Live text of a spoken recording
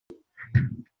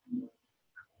Good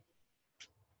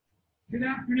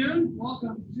afternoon.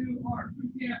 Welcome to our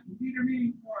pre-camp leader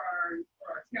meeting for our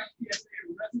Scout PSA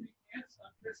resident camps.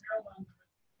 I'm Chris Harold. I'm the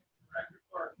director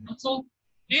for our council,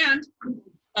 and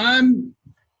I'm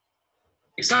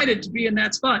excited to be in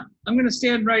that spot. I'm going to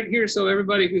stand right here so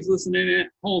everybody who's listening at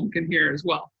home can hear as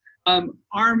well.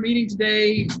 Our meeting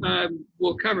today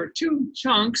will cover two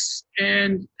chunks,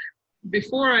 and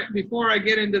before I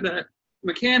get into the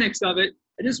mechanics of it,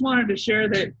 I just wanted to share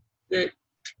that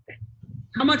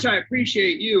how much I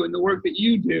appreciate you and the work that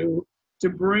you do to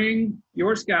bring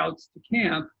your scouts to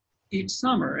camp each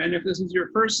summer. And if this is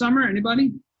your first summer,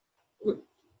 anybody?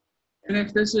 And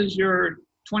if this is your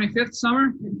 25th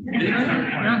summer?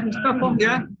 Yeah, there's a couple,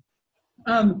 yeah.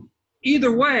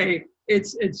 Either way,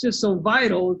 it's just so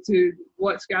vital to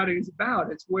what scouting is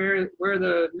about. It's where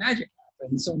the magic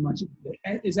happens so much of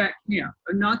it is at camp.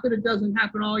 And not that it doesn't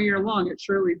happen all year long, it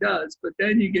surely does, but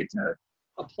then you get to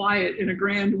apply it in a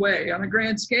grand way, on a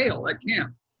grand scale at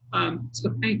camp.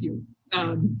 So thank you.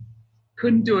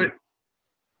 Couldn't do it.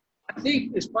 I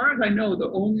think, as far as I know, the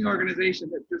only organization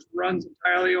that just runs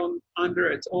entirely under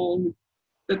its own,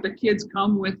 that the kids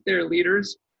come with their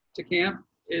leaders to camp,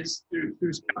 is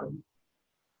through scouting.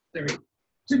 There we go.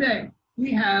 Today,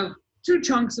 we have two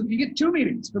chunks of, you get two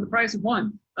meetings for the price of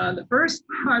one. The first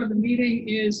part of the meeting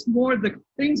is more the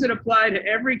things that apply to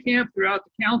every camp throughout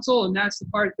the council, and that's the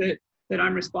part that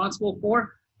I'm responsible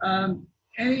for.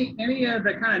 Any of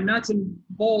the kind of nuts and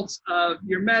bolts of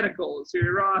your medicals,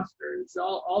 your rosters,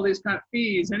 all these kind of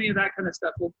fees, any of that kind of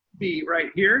stuff will be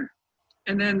right here.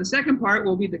 And then the second part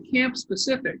will be the camp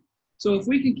specific. So if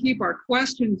we can keep our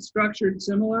questions structured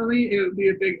similarly, it would be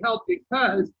a big help,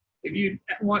 because if you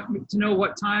want to know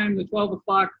what time the 12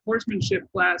 o'clock horsemanship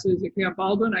class is at Camp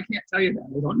Alden, I can't tell you that,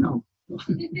 I don't know.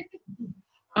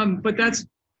 But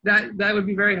that would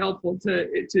be very helpful to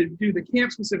do the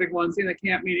camp specific ones in the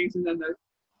camp meetings, and then the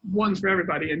ones for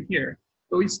everybody in here.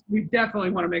 But we definitely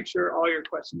want to make sure all your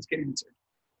questions get answered.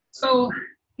 So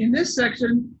in this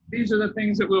section, these are the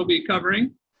things that we'll be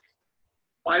covering.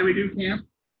 Why do we do camp?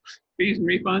 Fees and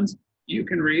refunds, you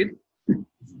can read.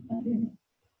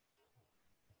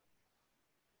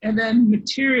 And then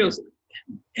materials.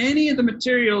 Any of the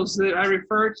materials that I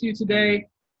refer to today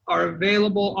are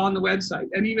available on the website.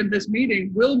 And even this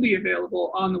meeting will be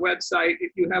available on the website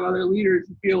if you have other leaders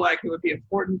who feel like it would be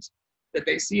important that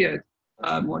they see it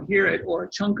or hear it, or a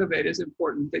chunk of it is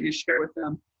important that you share with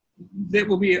them.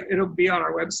 It'll be on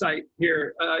our website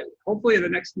here, hopefully in the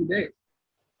next few days.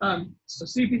 So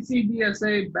CPC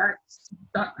DSA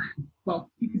well,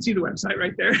 you can see the website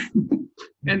right there.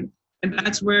 and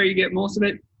that's where you get most of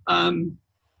it. And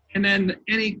then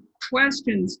any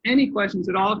questions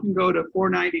at all can go to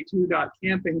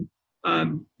 492.camping.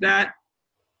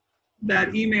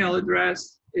 That email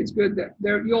address is good.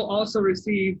 There you'll also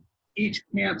receive each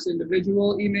camp's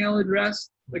individual email address.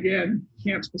 Again,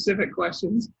 camp specific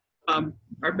questions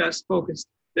are best focused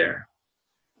there.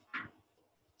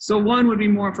 So one would be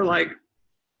more for like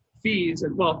fees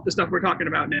and, well, the stuff we're talking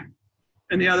about now.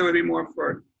 And the other would be more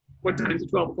for what time is the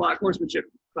 12 o'clock horsemanship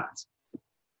class.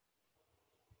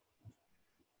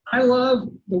 I love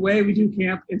the way we do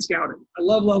camp in scouting. I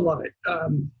love it.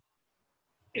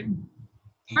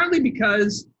 Partly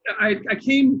because I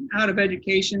came out of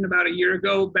education about a year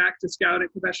ago back to scouting,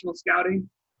 professional scouting.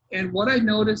 And what I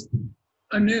noticed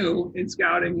anew in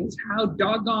scouting is how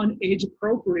doggone age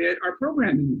appropriate our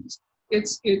programming is.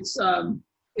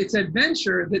 It's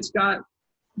adventure that's got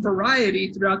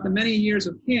variety throughout the many years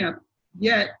of camp,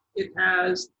 yet it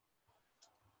has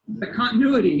the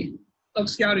continuity of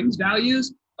scouting's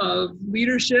values, of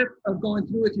leadership, of going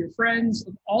through with your friends,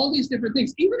 of all these different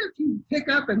things. Even if you pick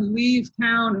up and leave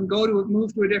town and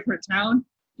move to a different town,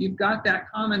 you've got that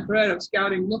common thread of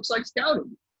scouting looks like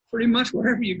scouting pretty much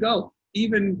wherever you go,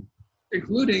 even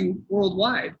including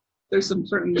worldwide. There's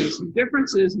certainly some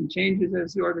differences and changes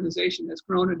as the organization has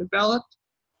grown and developed,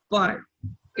 but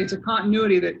it's a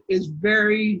continuity that is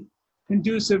very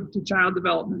conducive to child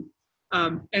development.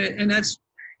 And that's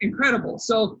incredible.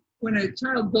 So when a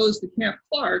child goes to Camp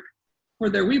Clark for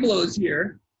their Webelos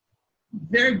year,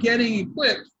 they're getting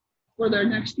equipped for their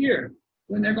next year.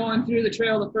 When they're going through the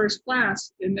trail of first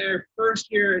class in their first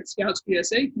year at Scouts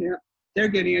PSA camp, they're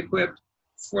getting equipped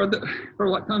for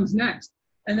what comes next.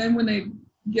 And then when they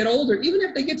get older, even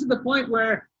if they get to the point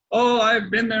where, oh,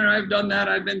 I've been there, I've done that,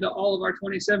 I've been to all of our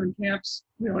 27 camps.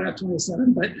 We don't have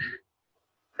 27, but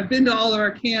I've been to all of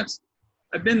our camps.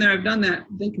 I've been there, I've done that.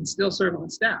 They can still serve on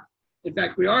staff. In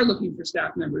fact, we are looking for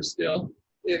staff members still.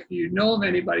 If you know of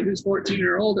anybody who's 14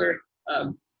 or older,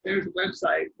 there's a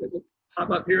website that will pop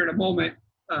up here in a moment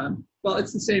Well,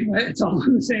 it's the same. It's all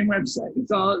on the same website.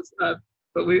 It's all.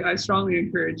 But I strongly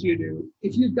encourage you to,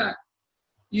 if you've got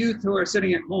youth who are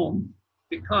sitting at home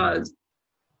because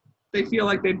they feel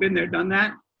like they've been there, done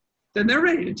that, then they're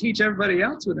ready to teach everybody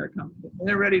else when they're coming.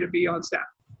 They're ready to be on staff.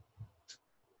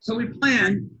 So we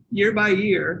plan year by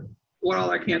year what all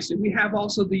our camps do. We have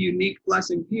also the unique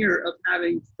blessing here of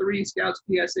having 3 Scouts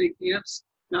PSA camps,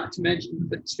 not to mention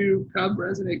the 2 Cub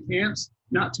resident camps,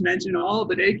 not to mention all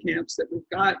the day camps that we've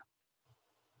got.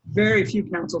 Very few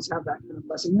councils have that kind of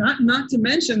blessing. Not to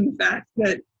mention the fact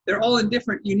that they're all in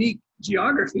different unique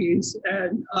geographies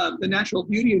and the natural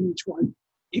beauty in each one.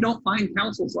 You don't find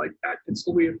councils like that. And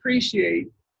so we appreciate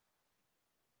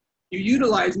you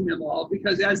utilizing them all,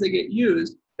 because as they get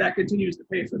used, that continues to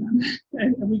pay for them.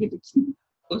 And we get to keep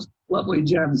those lovely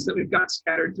gems that we've got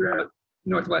scattered throughout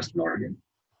Northwestern Oregon.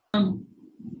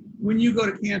 When you go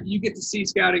to camp, you get to see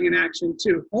scouting in action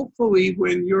too. Hopefully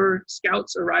when your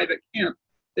scouts arrive at camp,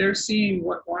 they're seeing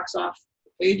what walks off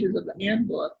the pages of the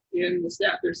handbook in the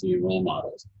staff. They're seeing role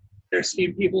models. They're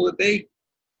seeing people that they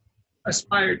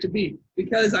aspire to be.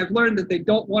 Because I've learned that they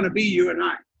don't want to be you and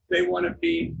I. They want to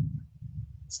be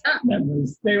staff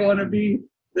members. They want to be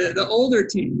the older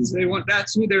teens.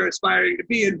 That's who they're aspiring to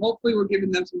be. And hopefully we're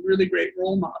giving them some really great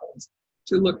role models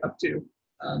to look up to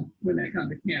when they come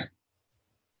to camp.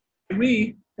 And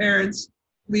we, parents,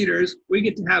 leaders, we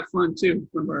get to have fun too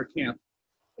when we're at camp.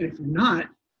 And if you're not,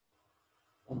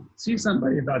 well, see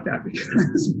somebody about that,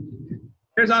 because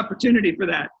there's opportunity for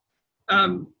that.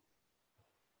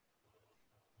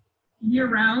 Year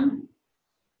round,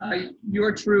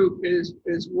 your troop is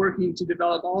working to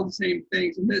develop all the same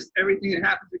things, and everything that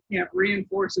happens at camp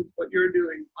reinforces what you're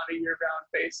doing on a year-round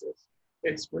basis.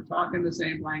 We're talking the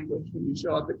same language when you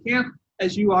show up at camp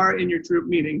as you are in your troop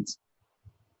meetings.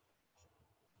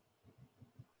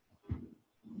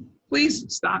 Please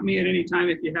stop me at any time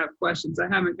if you have questions. I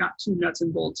haven't got too nuts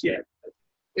and bolts yet.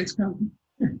 It's coming.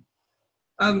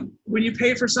 When you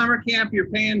pay for summer camp, you're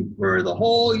paying for the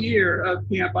whole year of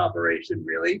camp operation,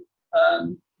 really.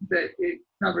 That it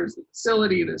covers the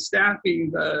facility, the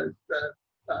staffing, of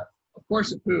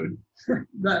course, the food,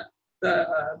 the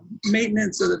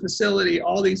maintenance of the facility,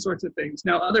 all these sorts of things.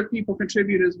 Now, other people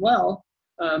contribute as well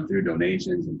through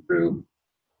donations and through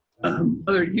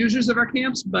other users of our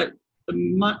camps, but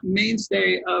the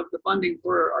mainstay of the funding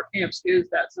for our camps is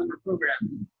that summer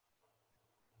program.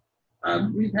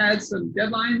 We've had some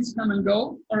deadlines come and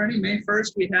go already. May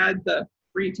 1st, we had the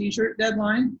free t-shirt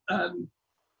deadline.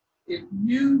 If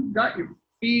you got your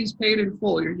fees paid in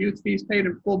full, your youth fees paid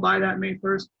in full by that May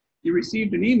 1st, you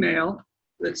received an email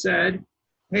that said,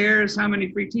 here's how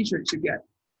many free t-shirts you get.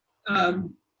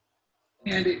 And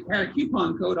it had a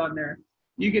coupon code on there.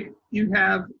 You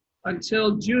have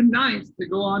until June 9th to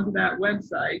go onto that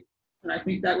website. And I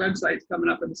think that website's coming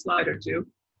up in a slide or two.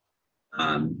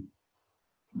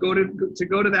 Go to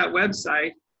that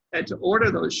website and to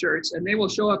order those shirts, and they will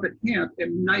show up at camp in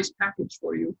a nice package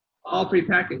for you, all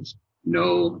prepackaged.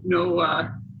 No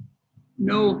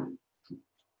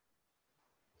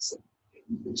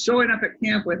showing up at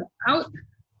camp without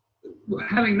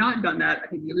having not done that, I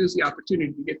think you lose the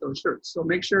opportunity to get those shirts. So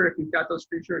make sure if you've got those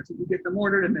free shirts that you get them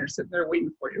ordered and they're sitting there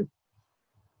waiting for you.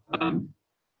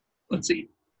 Let's see.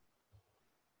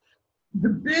 The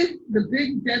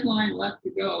big deadline left to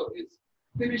go is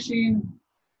finishing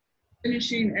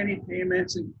any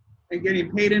payments and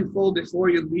getting paid in full before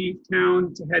you leave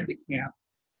town to head to camp.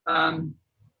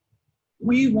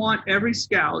 We want every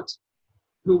scout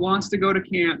who wants to go to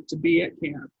camp to be at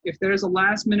camp. If there's a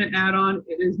last minute add-on,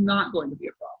 it is not going to be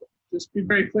a problem. Just be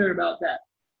very clear about that.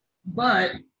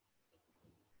 But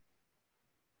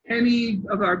any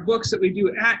of our books that we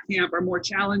do at camp are more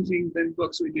challenging than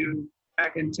books we do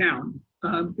back in town,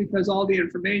 because all the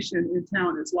information in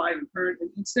town is live and current and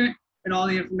instant, and all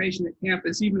the information at camp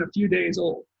is even a few days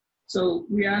old. So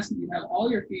we ask that you have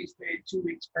all your fees paid 2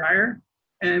 weeks prior,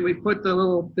 and we put the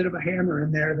little bit of a hammer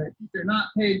in there that if they're not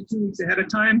paid 2 weeks ahead of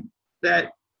time,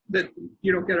 that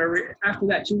you don't get after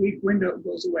that 2 week window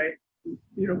goes away,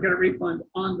 you don't get a refund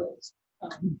on those.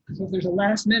 So if there's a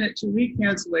last minute 2 week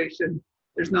cancellation,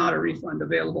 there's not a refund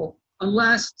available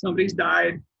unless somebody's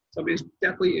died, somebody's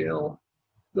deathly ill,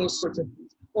 those sorts of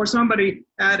things. Or somebody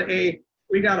had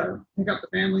we gotta pick up the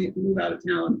family and move out of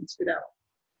town and skedaddle.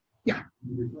 Yeah.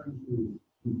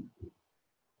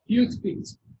 Youth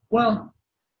fees. Well,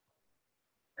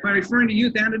 am I referring to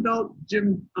youth and adult,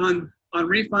 Jim, on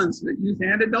refunds that youth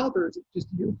and adult, or is it just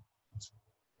youth?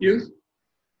 Youth?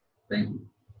 Thank you.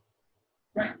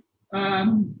 Right.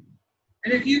 And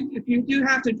if you do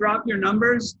have to drop your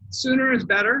numbers, sooner is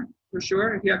better, for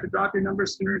sure. If you have to drop your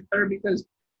numbers, sooner is better, because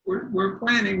we're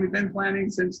planning. We've been planning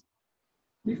since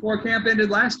before camp ended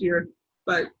last year,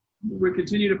 but we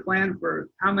continue to plan for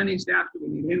how many staff do we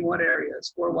need, in what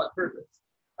areas, for what purpose.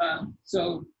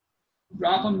 So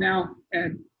drop them now,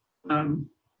 and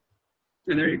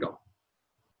there you go.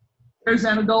 There's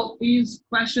that adult fees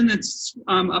question that's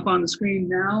up on the screen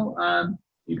now.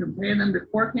 You can pay them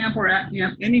before camp or at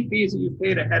camp. Any fees that you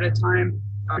paid ahead of time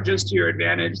are just to your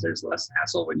advantage. There's less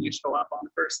hassle when you show up on the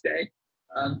first day.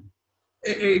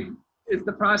 If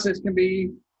the process can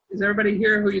be, is everybody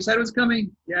here who you said was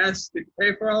coming? Yes. Did you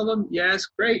pay for all of them? Yes.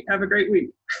 Great. Have a great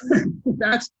week.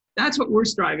 That's what we're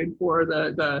striving for.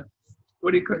 The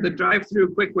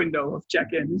drive-through quick window of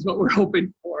check-in is what we're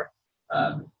hoping for.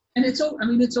 And it's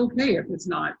okay if it's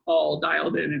not all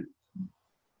dialed in,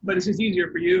 but it's just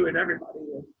easier for you and everybody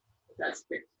if that's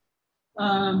the case.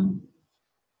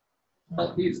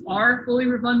 Well, these are fully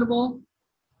refundable.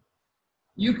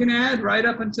 You can add right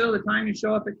up until the time you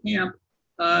show up at camp.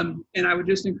 And I would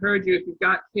just encourage you, if you've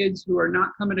got kids who are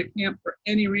not coming to camp for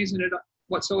any reason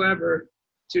whatsoever,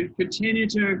 to continue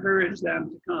to encourage them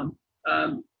to come.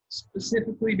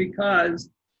 Specifically because,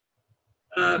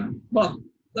 well,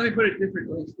 let me put it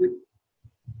differently.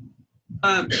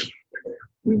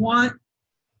 We want,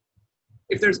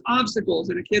 if there's obstacles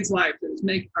in a kid's life that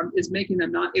is making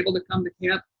them not able to come to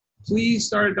camp, please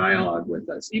start a dialogue with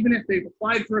us. Even if they've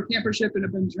applied for a campership and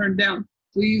have been turned down,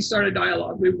 please start a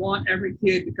dialogue. We want every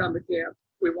kid to come to camp.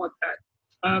 We want that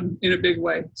in a big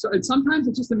way. So sometimes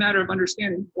it's just a matter of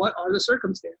understanding what are the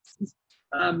circumstances.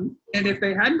 And if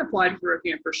they hadn't applied for a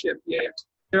campership yet,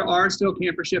 there are still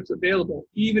camperships available,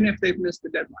 even if they've missed the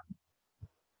deadline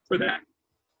for that.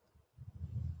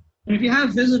 And if you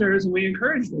have visitors, and we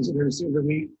encourage visitors through the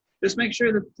week, just make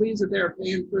sure that please that they're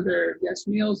paying for their guest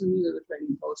meals in either the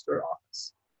training post or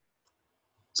office.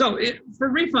 So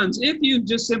for refunds, if you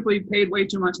just simply paid way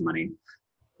too much money,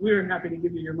 we're happy to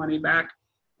give you your money back.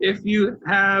 If you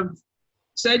have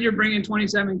said you're bringing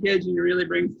 27 kids and you really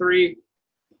bring 3,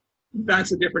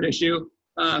 that's a different issue.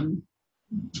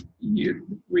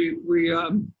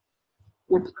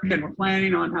 We're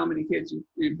planning on how many kids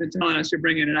you've been telling us you're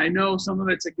bringing, and I know some of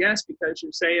it's a guess because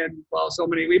you're saying, well, so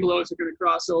many Webelos are going to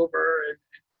cross over,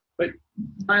 but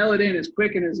dial it in as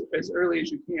quick and as early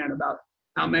as you can about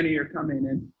how many are coming,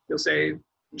 and you'll save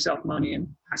yourself money and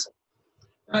hassle.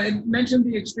 I mentioned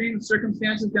the extreme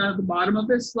circumstances down at the bottom of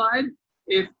this slide.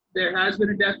 If there has been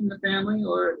a death in the family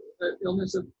or the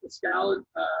illness of the scout,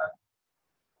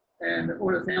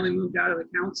 or the family moved out of the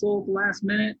council at the last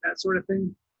minute, that sort of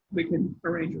thing, we can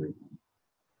arrange a refund.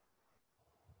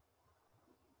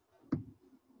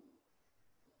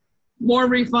 More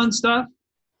refund stuff.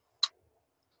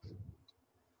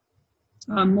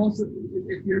 If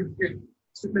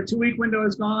the 2-week window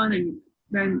is gone, and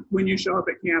then when you show up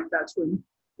at camp, that's when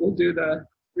we'll do the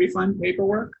refund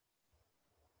paperwork.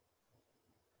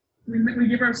 We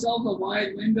give ourselves a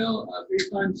wide window of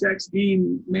refund checks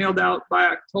being mailed out by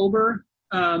October,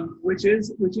 which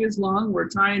is long. We're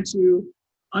trying to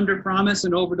under-promise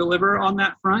and over-deliver on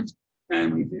that front,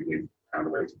 and we think we've found a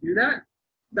way to do that.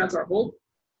 That's our hope.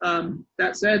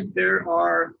 That said, there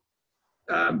are,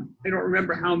 I don't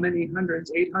remember how many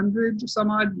hundreds, 800 some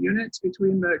odd units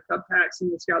between the Cub Packs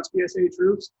and the Scouts PSA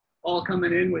troops, all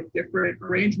coming in with different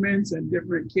arrangements and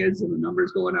different kids, and the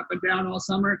numbers going up and down all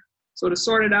summer. So to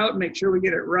sort it out and make sure we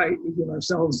get it right, we give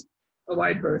ourselves a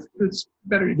wide berth. It's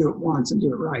better to do it once and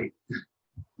do it right.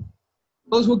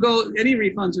 Those will go, any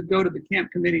refunds would go to the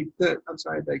camp committee, the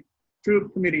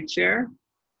troop committee chair,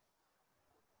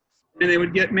 and they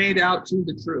would get made out to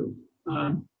the troop.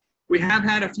 We have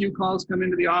had a few calls come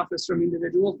into the office from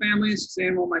individual families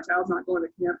saying, well, my child's not going to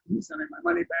camp, can you send me my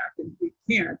money back? And we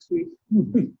can't. We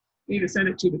need to send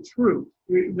it to the troop,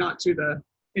 not to the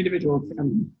individual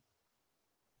family.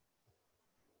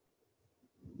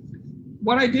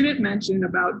 What I didn't mention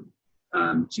about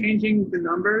changing the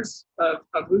numbers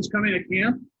of who's coming to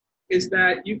camp is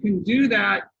that you can do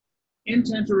that in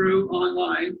Tentaroo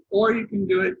online, or you can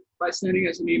do it by sending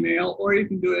us an email, or you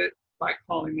can do it by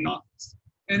calling the office.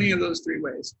 Any of those 3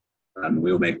 ways.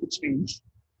 We'll make the change.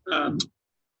 The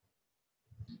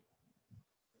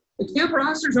camp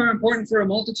rosters are important for a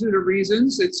multitude of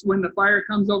reasons. It's when the fire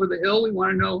comes over the hill, we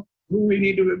want to know who we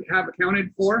need to have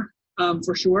accounted for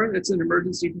sure. It's an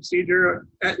emergency procedure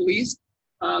at least.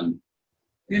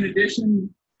 In addition,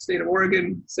 the state of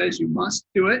Oregon says you must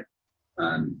do it,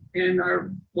 and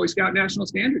our Boy Scout national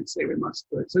standards say we must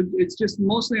do it. So it's just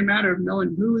mostly a matter of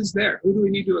knowing who is there, who do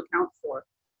we need to account for.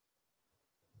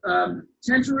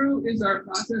 Tentaroo is our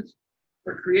process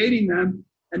for creating them,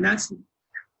 and that's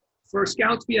for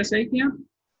Scouts PSA camp.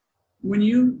 when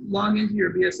you log into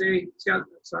your BSA, your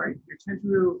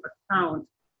Tentaroo account,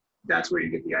 that's where you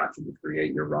get the option to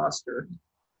create your roster.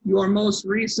 Your most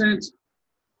recent,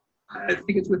 I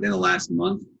think it's within the last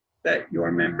month, that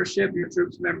your membership, your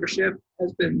troops membership,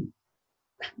 has been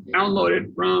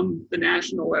downloaded from the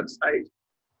national website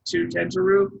to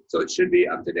Tentaroo. So it should be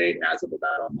up to date as of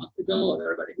about a month ago of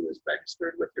everybody who is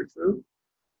registered with your troop.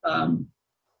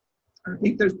 I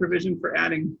think there's provision for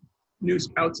adding new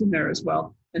scouts in there as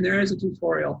well. And there is a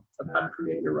tutorial of how to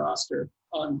create your roster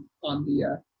on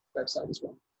the website as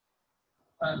well.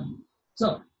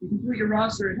 So you can create your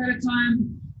roster ahead of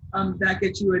time. That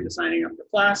gets you into signing up for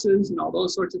classes and all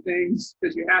those sorts of things,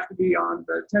 because you have to be on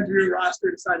the Tentaroo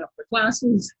roster to sign up for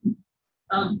classes,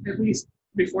 at least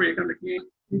before you come to camp.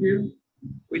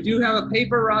 We do have a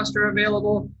paper roster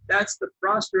available. That's the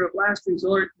roster of last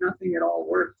resort. Nothing at all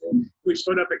worked. And we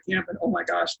showed up at camp and, oh my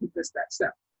gosh, we missed that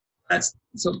step.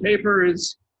 So paper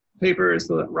is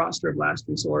the roster of last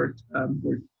resort.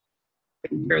 We're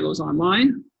taking care of those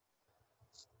online.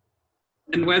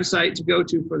 And the website to go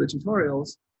to for the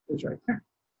tutorials is right there.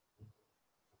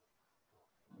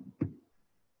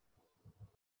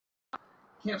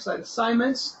 Campsite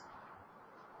assignments.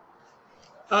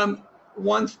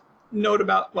 One note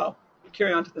about, well,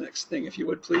 carry on to the next thing if you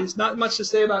would please. Not much to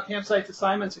say about campsite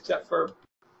assignments except for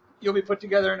you'll be put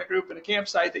together in a group in a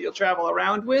campsite that you'll travel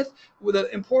around with. One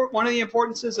of the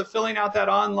importances of filling out that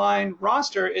online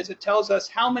roster is it tells us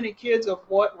how many kids of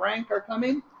what rank are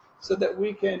coming so that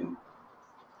we can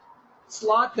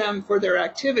slot them for their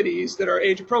activities that are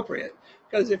age appropriate.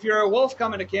 Because if you're a wolf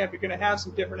coming to camp, you're going to have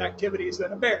some different activities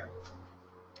than a bear,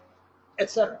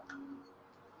 etc.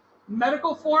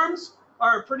 Medical forms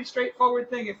are a pretty straightforward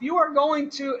thing. If you are going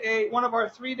to one of our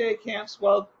 3-day camps,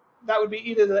 well, that would be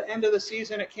either the end of the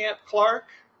season at Camp Clark,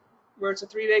 where it's a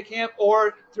 3-day camp,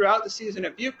 or throughout the season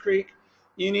at Butte Creek,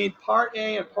 you need Part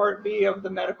A and Part B of the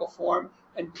medical form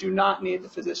and do not need the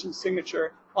physician's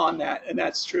signature on that. And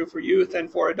that's true for youth and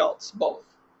for adults, both.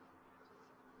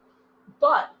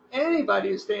 But anybody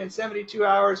who's staying 72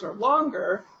 hours or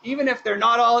longer, even if they're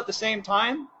not all at the same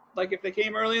time, like if they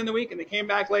came early in the week and they came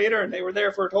back later and they were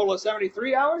there for a total of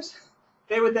 73 hours,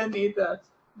 they would then need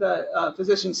the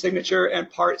physician's signature and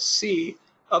Part C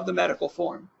of the medical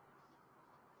form.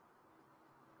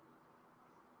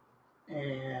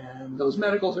 And those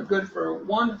medicals are good for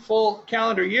 1 full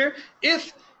calendar year.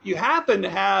 If you happen to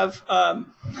have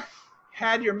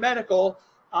had your medical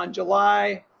on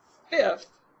July 5th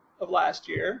of last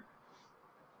year,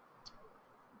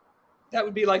 that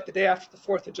would be like the day after the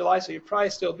 4th of July, so you'd probably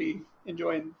still be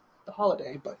enjoying the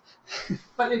holiday. But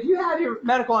if you had your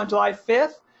medical on July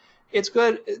 5th, it's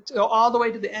good all the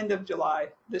way to the end of July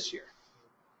this year.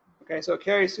 Okay, so it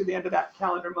carries through the end of that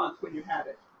calendar month when you had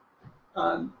it.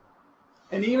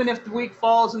 And even if the week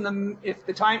falls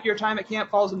your time at camp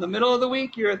falls in the middle of the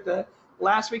week, you're at the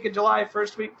last week of July,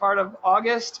 first week part of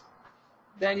August,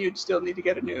 then you'd still need to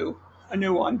get a new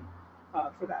one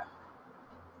for that.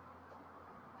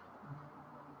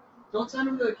 Don't send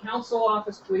them to the council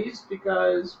office, please,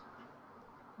 because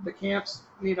the camps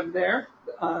need them there.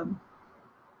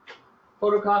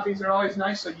 Photocopies are always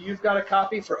nice, so you've got a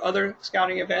copy for other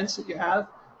scouting events that you have,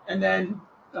 and then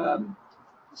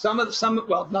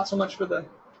well, not so much for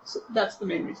that's the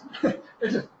main reason.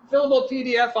 There's a fillable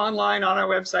PDF online on our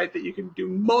website that you can do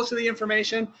most of the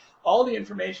information, all the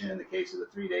information in the case of the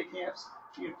 3-day camps.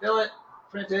 You can fill it,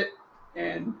 print it,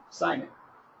 and sign it.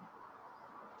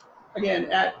 Again,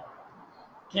 at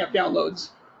camp downloads,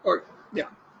 or yeah.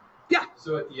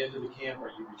 So at the end of the camp,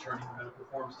 are you returning the medical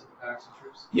forms to the packs and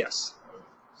troops? Yes.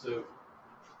 So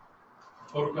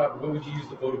photocopy, what would you use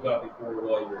the photocopy for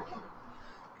while you're at camp?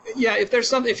 Yeah,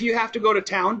 if you have to go to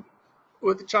town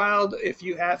with the child, if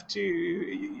you have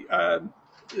to,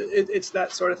 it's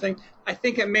that sort of thing. I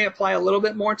think it may apply a little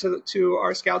bit more to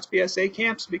our Scouts BSA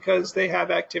camps because they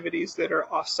have activities that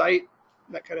are off-site,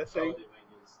 that kind of thing.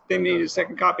 They may need a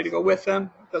second copy to go with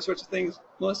them, those sorts of things.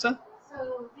 Melissa?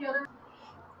 So the other.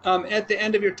 At the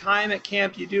end of your time at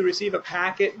camp, you do receive a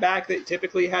packet back that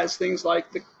typically has things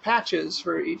like the patches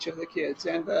for each of the kids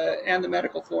and the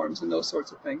medical forms and those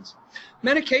sorts of things.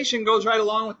 Medication goes right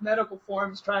along with medical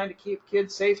forms, trying to keep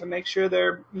kids safe and make sure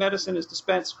their medicine is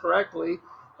dispensed correctly.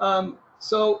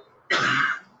 So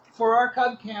for our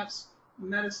Cub camps,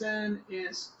 medicine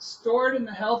is stored in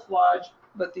the health lodge,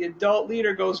 but the adult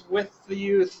leader goes with the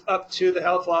youth up to the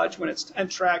health lodge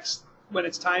and tracks when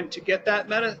it's time to get that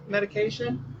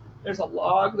medication. There's a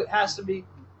log that has to be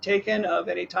taken of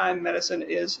any time medicine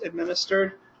is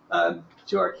administered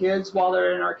to our kids while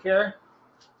they're in our care.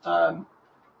 And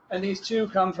these two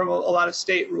come from a lot of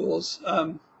state rules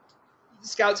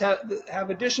Scouts have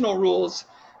additional rules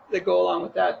that go along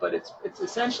with that, but it's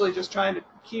essentially just trying to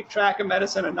keep track of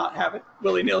medicine and not have it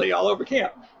willy-nilly all over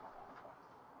camp.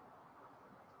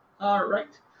 All right.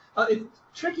 The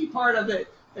tricky part of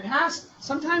it,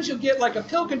 sometimes you'll get like a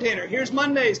pill container. Here's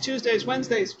Mondays, Tuesdays,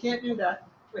 Wednesdays. You can't do that.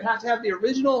 We have to have the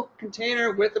original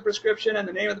container with the prescription and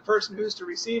the name of the person who's to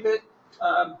receive it.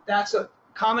 That's a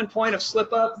common point of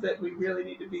slip up that we really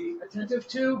need to be attentive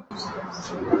to.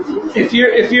 If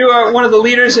you are one of the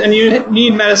leaders and you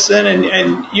need medicine,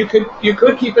 and you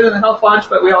could keep it in the health lodge,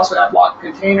 but we also have locked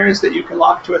containers that you can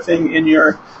lock to a thing in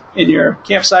your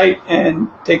campsite and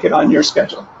take it on your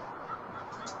schedule.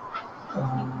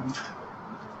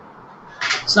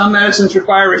 Some medicines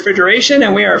require refrigeration,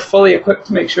 and we are fully equipped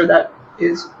to make sure that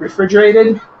is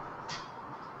refrigerated.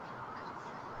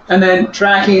 And then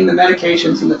tracking the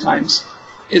medications and the times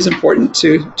is important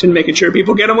to making sure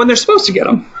people get them when they're supposed to get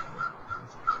them.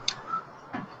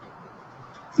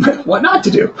 What not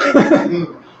to do.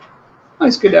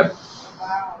 Nice, good Deb.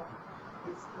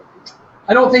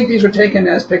 I don't think these were taken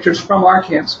as pictures from our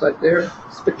camps, but they're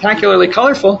spectacularly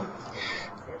colorful.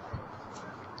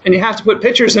 And you have to put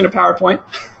pictures in a PowerPoint.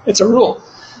 It's a rule.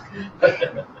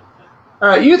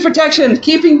 Youth protection,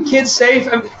 keeping kids safe.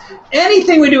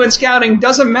 Anything we do in scouting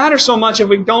doesn't matter so much if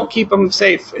we don't keep them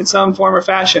safe in some form or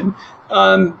fashion.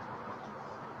 Our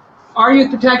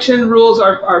youth protection rules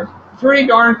are pretty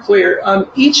darn clear.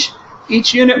 Each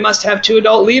unit must have 2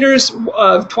 adult leaders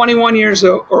of 21 years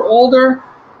or older,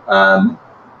 and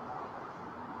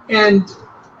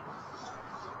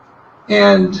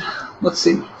let's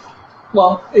see.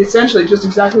 Well, essentially, just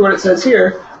exactly what it says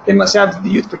here. They must have the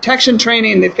youth protection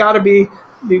training. They've got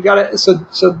to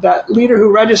so that leader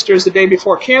who registers the day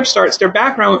before camp starts, their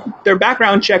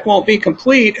background check won't be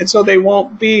complete, and so they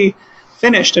won't be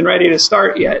finished and ready to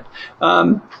start yet.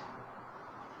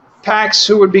 PACs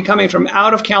who would be coming from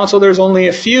out of council, there's only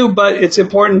a few, but it's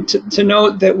important to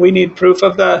note that we need proof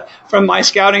from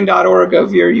myscouting.org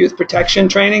of your youth protection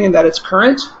training and that it's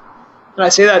current. And I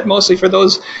say that mostly for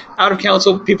those out of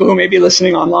council people who may be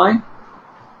listening online.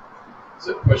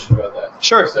 So, a question about that.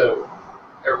 Sure. So,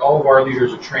 all of our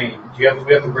leaders are trained. Do we have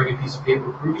to bring a piece of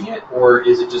paper proving it, or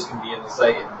is it just going to be in the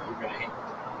site and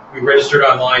we registered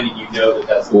online and you know that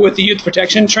that's with the youth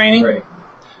protection training? Right.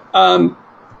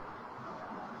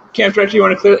 Camp director, you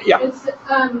want to clear it? Yeah. It's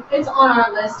on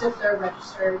our list if they're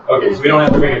registered. Okay, so we don't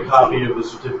have to bring a copy of the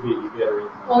certificate you get or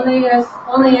anything. Only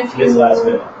if you. It's last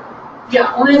minute.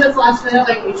 Yeah, only if it's last minute,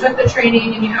 like you took the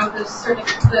training and you have the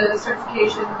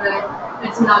certification, but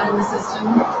it's not in the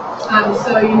system.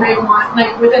 So you may want,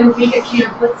 like within a week at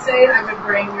camp, let's say, I would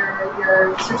bring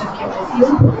your certificate with you,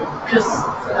 just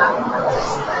for that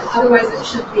purpose. But otherwise, it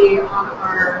should be on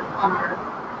our.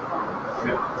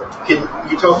 Can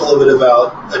you talk a little bit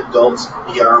about adults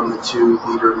beyond the 2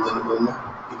 leader minimum?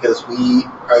 Because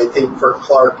I think for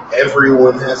Clark,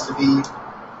 everyone has to be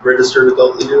registered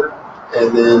adult leader.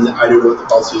 And then I don't know what the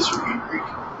policy is for Butte Creek.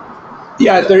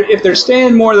 Yeah, if they're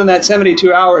staying more than that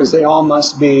 72 hours, they all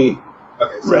must be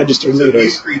registered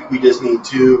leaders. So Butte Creek, we just need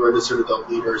 2 registered adult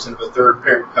leaders, and if a 3rd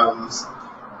parent comes,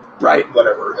 right,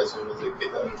 whatever, as soon as they pay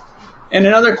that. And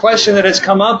another question that has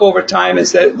come up over time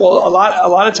is that, well, a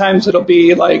lot of times it'll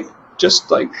be just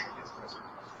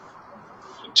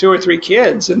 2 or 3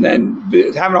 kids, and then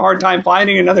having a hard time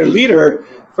finding another leader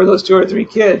for those 2 or 3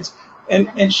 kids.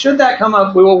 And should that come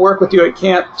up, we will work with you at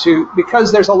camp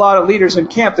because there's a lot of leaders in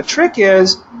camp. The trick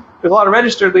is, there's a lot of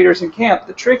registered leaders in camp.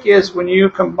 The trick is when you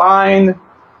combine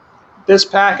this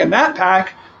pack and that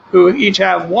pack, who each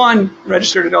have 1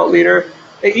 registered adult leader,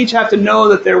 they each have to know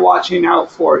that they're watching out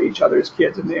for each other's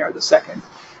kids and they are the second.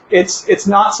 It's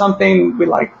not something we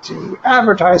like to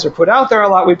advertise or put out there a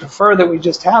lot. We prefer that we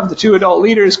just have the 2 adult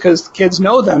leaders because kids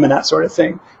know them and that sort of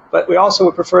thing. But we also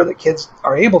would prefer that kids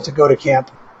are able to go to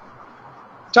camp.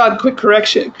 Todd, quick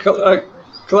collection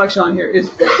on here.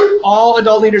 Is all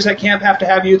adult leaders at camp have to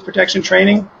have youth protection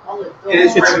training?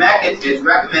 It's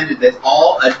recommended that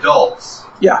all adults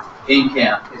in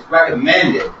camp, it's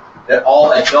recommended that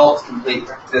all adults complete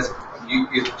this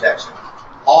youth protection.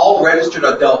 All registered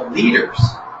adult leaders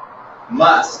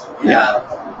must have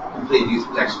completed youth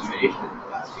protection training in the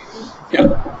last few years.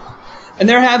 Yeah. And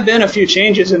there have been a few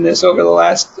changes in this over the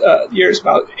last years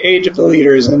about age of the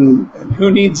leaders and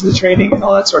who needs the training and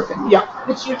all that sort of thing. Yeah.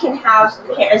 But you can have,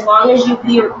 as long as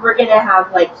we're going to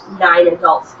have like 9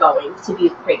 adults going to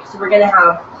Butte Creek. So we're going to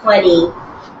have plenty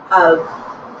of,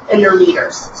 and they're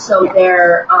leaders. So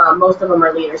they're, most of them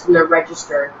are leaders and they're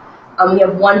registered. We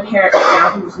have 1 parent right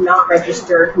now who's not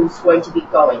registered who's going to be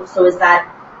going. So do they all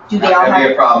have? That would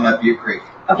be a problem at Butte Creek.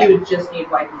 Okay. You would just need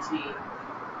YPT.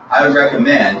 I would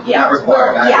recommend, not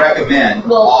require, I recommend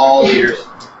all leaders.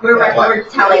 We're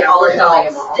telling all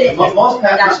adults. Most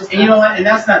parents, and you know what, and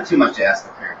that's not too much to ask a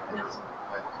parent.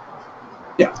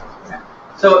 Yeah.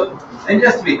 So, and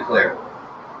just to be clear,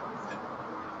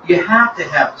 you have to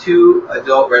have 2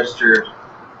 adult registered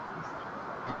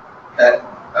at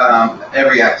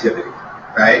every activity,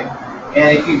 right?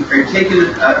 And if you're taking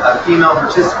a female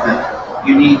participant,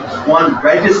 you need 1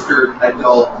 registered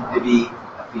adult to be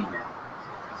a female.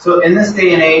 So in this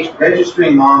day and age,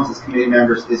 registering moms as community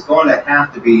members is going to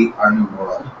have to be our new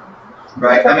world,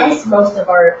 right? I mean, most of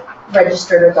our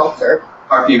registered adults are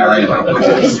female anyway.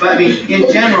 But I mean,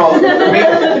 in general,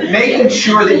 making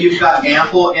sure that you've got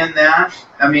ample in that,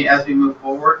 I mean, as we move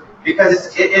forward,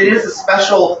 because it is a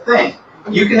special thing.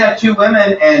 You can have 2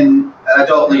 women and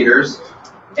adult leaders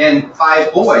and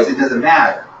 5 boys, it doesn't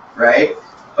matter, right?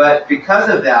 But because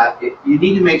of that, you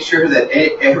need to make sure that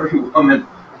every woman,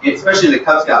 especially the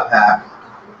Cub Scout pack,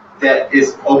 that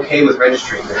is okay with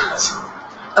registering this.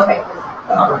 Okay.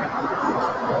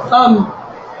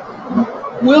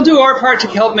 We'll do our part to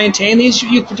help maintain these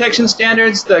youth protection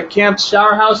standards. The camp's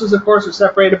shower houses, of course, are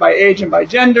separated by age and by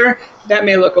gender. That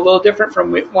may look a little different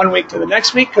from 1 week to the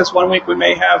next week, because 1 week we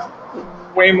may have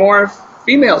way more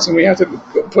females, and we have to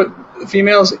put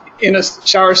females in a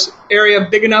shower area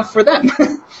big enough for them.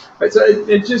 Right, so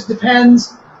it just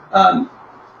depends.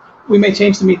 We may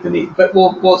change to meet the need, but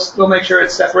we'll make sure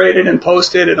it's separated and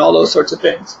posted and all those sorts of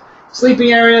things.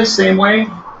 Sleeping areas, same way.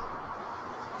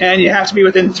 And you have to be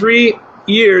within 3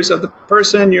 years of the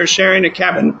person you're sharing a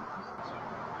cabin.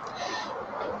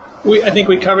 I think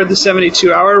we covered the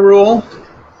 72-hour rule.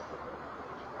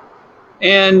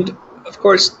 And, of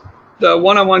course, the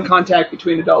one-on-one contact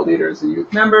between adult leaders and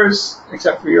youth members,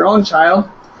 except for your own child,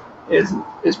 is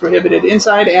prohibited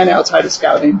inside and outside of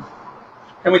scouting.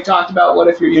 And we talked about what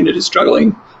if your unit is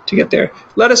struggling to get there.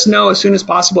 Let us know as soon as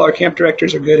possible. Our camp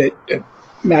directors are good at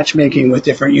matchmaking with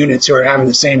different units who are having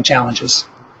the same challenges.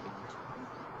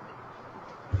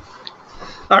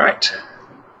 All right.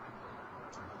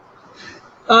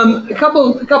 A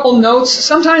couple notes.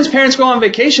 Sometimes parents go on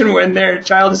vacation when their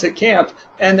child is at camp,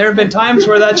 and there have been times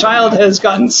where that child has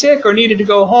gotten sick or needed to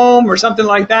go home or something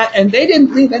like that, and they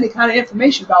didn't leave any kind of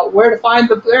information about where to find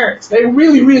the parents. They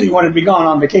really, really wanted to be gone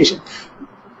on vacation.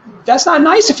 That's not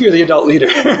nice if you're the adult leader.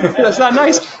 That's not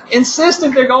nice. Insist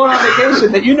if they're going on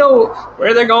vacation that you know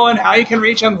where they're going, how you can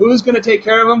reach them, who's going to take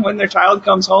care of them when their child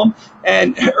comes home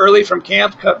and early from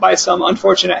camp by some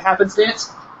unfortunate happenstance.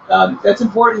 That's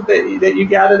important that you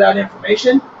gather that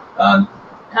information.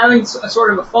 Having a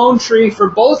sort of a phone tree for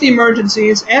both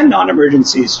emergencies and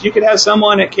non-emergencies. You could have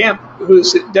someone at camp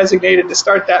who's designated to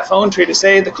start that phone tree to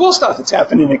say the cool stuff that's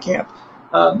happening at camp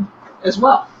as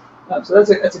well. So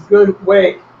that's a good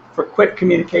way for quick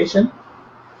communication.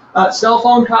 Cell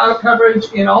phone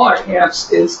coverage in all our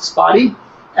camps is spotty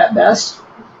at best.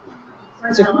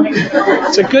 It's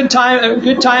a good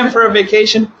time for a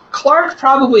vacation. Clark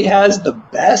probably has the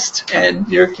best, and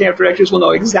your camp directors will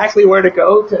know exactly where to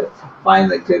go to find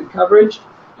the good coverage.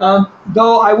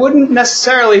 Though I wouldn't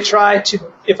necessarily try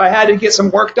to, if I had to get some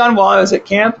work done while I was at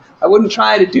camp, I wouldn't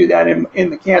try to do that in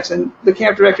the camps. And the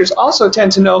camp directors also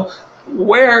tend to know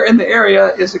where in the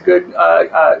area is a good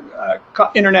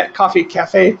internet coffee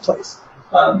cafe place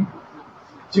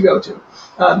to go to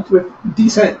with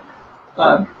decent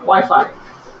Wi-Fi.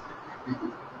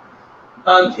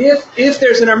 If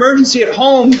there's an emergency at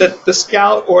home that the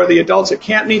scout or the adults at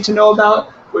camp need to know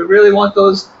about, we really want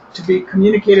those to be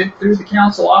communicated through the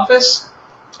council office.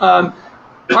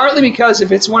 Partly because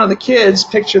if it's one of the kids,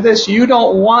 picture this, you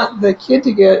don't want the kid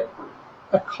to get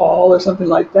a call or something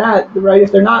like that, right?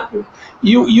 If they're not,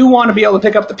 you want to be able to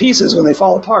pick up the pieces when they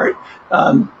fall apart.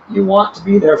 You want to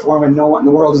be there for them and know what in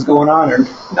the world is going on, or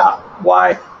not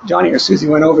why Johnny or Susie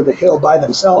went over the hill by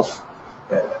themselves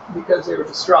because they were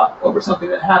distraught over something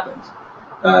that happened.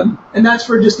 And that's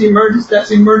for just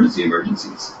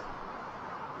emergencies.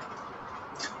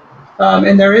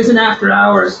 And there is an after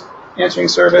hours answering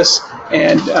service,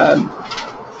 and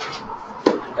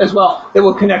as well, that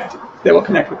will connect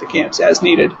with the camps as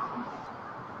needed.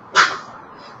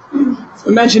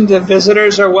 We mentioned that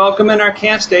visitors are welcome in our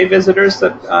camps, day visitors.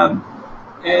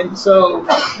 And so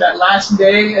that last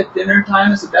day at dinner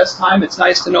time is the best time. It's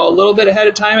nice to know a little bit ahead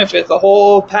of time if the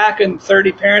whole pack and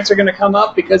 30 parents are going to come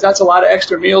up, because that's a lot of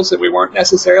extra meals that we weren't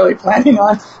necessarily planning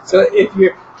on. So if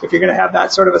you're going to have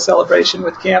that sort of a celebration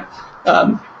with camp,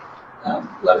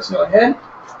 let us know ahead.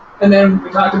 And then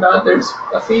we talked about there's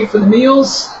a fee for the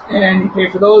meals, and you pay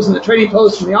for those in the trading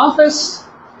post from the office.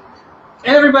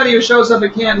 Everybody who shows up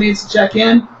at camp needs to check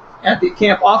in at the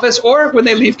camp office or when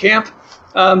they leave camp.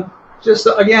 just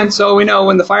again, so we know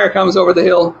when the fire comes over the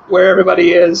hill where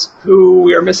everybody is, who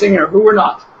we are missing or who we're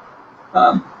not.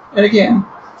 And again,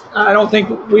 I don't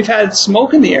think we've had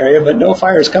smoke in the area, but no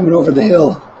fires coming over the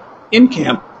hill in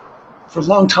camp for a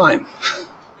long time.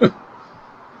 All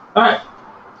right.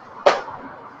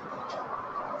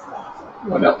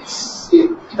 What else?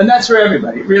 And that's for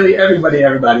everybody, really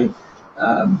everybody.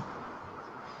 So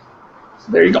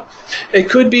there you go. It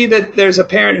could be that there's a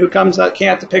parent who comes to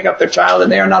camp to pick up their child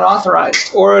and they are not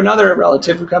authorized, or another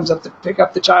relative who comes up to pick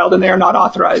up the child and they are not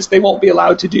authorized. They won't be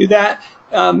allowed to do that.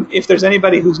 If there's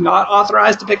anybody who's not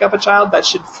authorized to pick up a child, that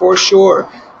should for sure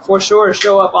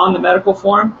show up on the medical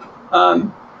form,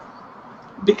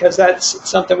 because that's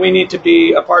something we need to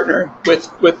be a partner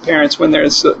with parents when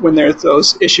there's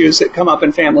those issues that come up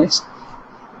in families.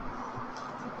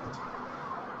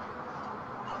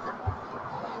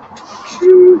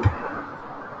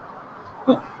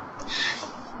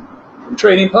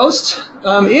 Training post.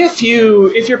 If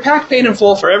you're packed, paid in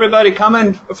full for everybody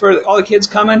coming, for all the kids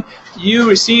coming,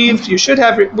 you should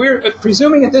have. We're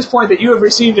presuming at this point that you have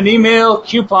received an email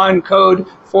coupon code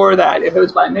for that. If it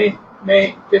was by May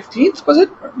 15th, was it?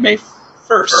 Or May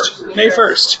 1st. May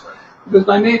 1st. If it was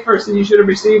by May 1st, then you should have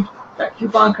received that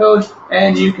coupon code,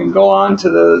 and you can go on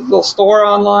to the little store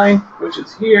online, which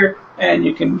is here, and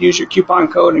you can use your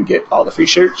coupon code and get all the free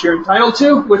shirts you're entitled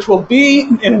to, which will be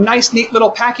in a nice, neat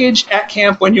little package at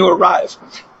camp when you arrive,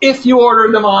 if you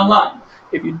order them online.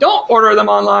 If you don't order them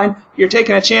online, you're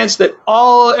taking a chance that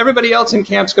everybody else in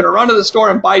camp is going to run to the store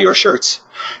and buy your shirts,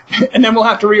 and then we'll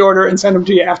have to reorder and send them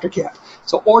to you after camp.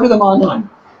 So order them online.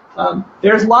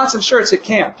 There's lots of shirts at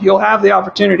camp. You'll have the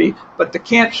opportunity, but the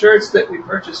camp shirts that we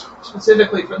purchased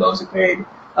specifically for those who paid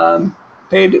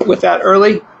with that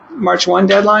early March 1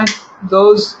 deadline,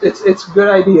 it's a good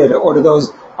idea to order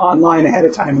those online ahead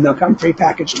of time, and they'll come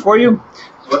pre-packaged for you.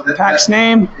 Well, PAC's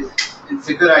name. It's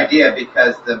a good idea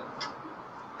because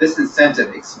this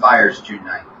incentive expires June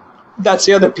 9th. That's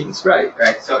the other piece, right?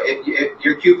 Right. So if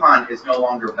your coupon is no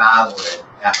longer valid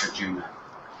after June 9th.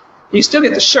 You still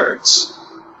get the shirts,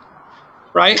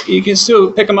 right? You can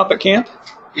still pick them up at camp.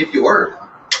 If you order them.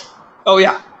 Oh,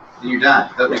 yeah. Then you're done.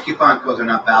 The coupon codes are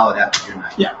not valid after June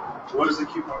 9th. Yeah. What does the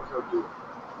coupon code do?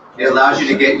 It allows you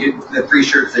to get the free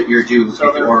shirts that you're due if you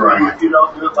order online. If you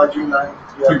don't do it by June 9th,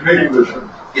 you have to pay with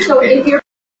it. So if you're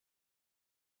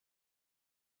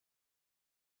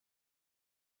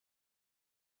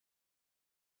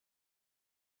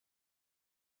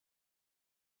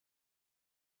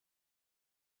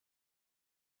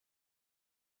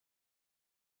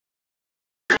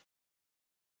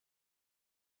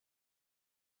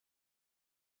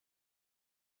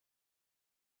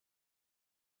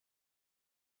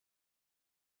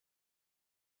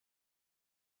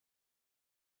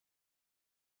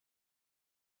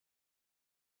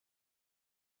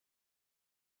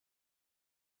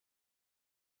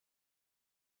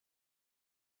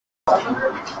All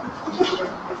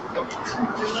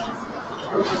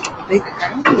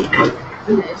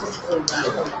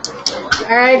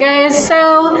right, guys.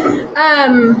 So,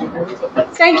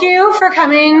 thank you for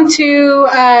coming to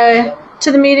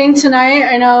the meeting tonight.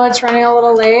 I know it's running a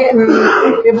little late, and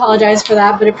we apologize for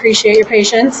that, but appreciate your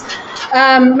patience.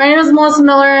 My name is Melissa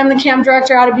Miller. I'm the camp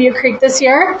director out of Butte Creek this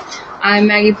year. I'm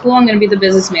Maggie Poole. I'm going to be the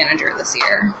business manager this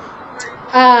year.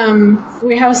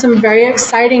 We have some very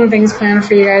exciting things planned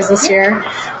for you guys this year.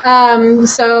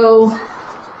 So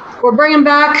we're bringing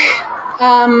back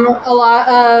a lot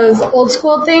of old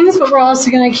school things, but we're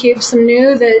also going to keep some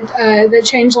new that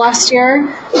changed last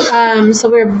year. So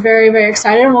we're very, very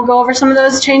excited, and we'll go over some of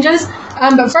those changes.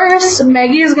 But first,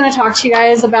 Maggie is going to talk to you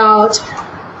guys about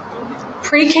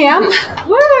pre-camp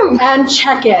and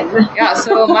check-in. Yeah,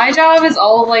 so my job is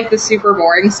all of like the super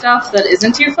boring stuff that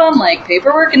isn't too fun, like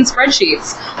paperwork and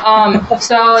spreadsheets.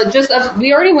 So just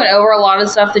we already went over a lot of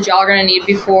stuff that y'all are going to need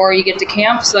before you get to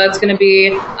camp. So that's going to be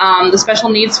the special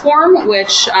needs form,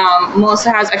 which Melissa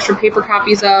has extra paper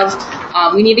copies of.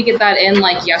 We need to get that in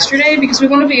like yesterday because we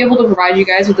want to be able to provide you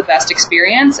guys with the best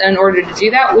experience. And in order to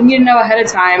do that, we need to know ahead of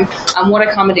time what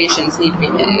accommodations need to be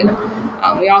made.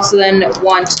 We also then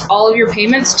want all of your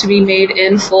payments to be made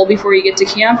in full before you get to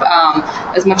camp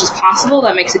as much as possible.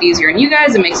 That makes it easier on you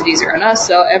guys. It makes it easier on us.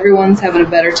 So everyone's having a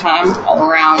better time all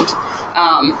around.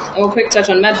 And we'll quick touch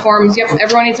on med forms. Yep,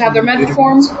 everyone needs to have their med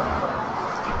forms.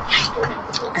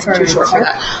 Sorry, too short for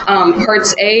that.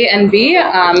 Parts A and B,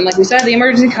 like we said, the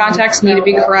emergency contacts need to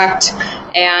be correct.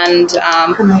 And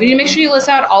we need to make sure you list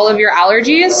out all of your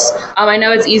allergies. I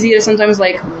know it's easy to sometimes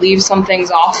like leave some things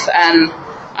off and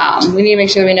We need to make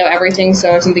sure that we know everything,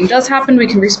 so if something does happen, we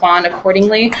can respond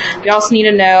accordingly. We also need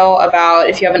to know about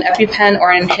if you have an EpiPen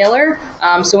or an inhaler.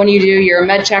 So when you do your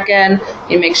med check-in,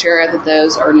 you make sure that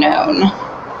those are known.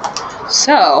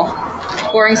 So,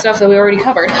 boring stuff that we already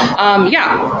covered.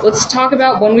 Let's talk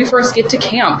about when we first get to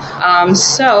camp.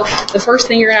 So the first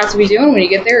thing you're going to have to be doing when you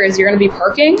get there is you're going to be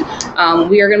parking.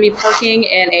 We are going to be parking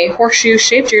in a horseshoe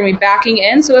shape. You're going to be backing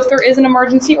in. So if there is an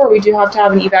emergency or we do have to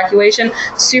have an evacuation,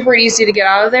 super easy to get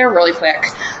out of there really quick.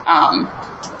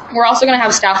 We're also going to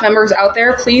have staff members out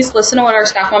there. Please listen to what our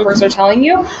staff members are telling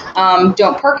you.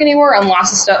 Don't park anywhere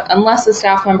unless the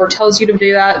staff member tells you to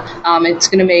do that. It's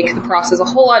going to make the process a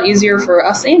whole lot easier for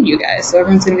us and you guys, so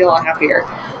everyone's going to be a lot happier.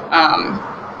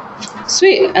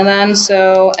 Sweet. And then,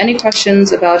 so any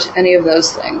questions about any of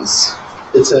those things?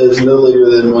 It says no later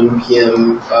than 1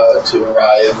 p.m. To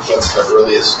arrive. What's the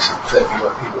earliest that you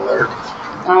want people there?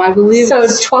 I believe so.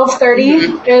 It's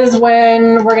 12:30 is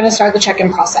when we're going to start the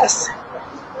check-in process.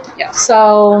 Yeah.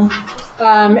 So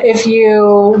if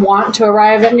you want to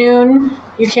arrive at noon,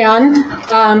 you can,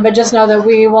 but just know that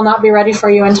we will not be ready for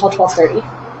you until 12:30.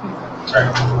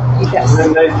 Right. Yes.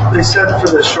 And then they said for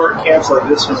the short camps like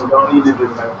this one, you don't need to do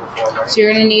the medical form, right? So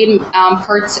you're going to need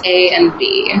parts A and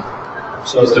B.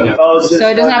 So it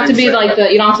doesn't have to be like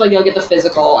you don't have to like go get the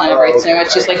physical and everything.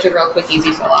 It's just like the real quick,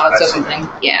 easy fill out. So something.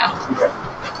 Yeah. Okay.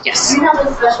 Yes. Do you have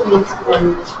a special needs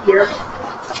form here?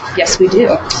 Yes, we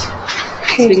do.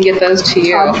 So we can get those to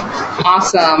you.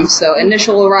 Awesome. So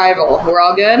initial arrival. We're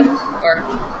all good? Or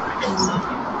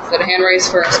is that a hand raise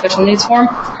for a special needs form?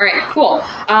 All right, cool.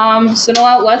 So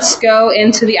now let's go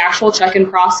into the actual check-in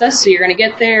process. So you're going to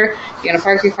get there. You're going to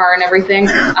park your car and everything.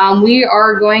 We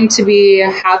are going to be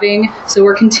so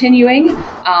we're continuing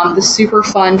the super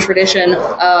fun tradition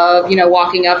of,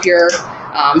 walking up your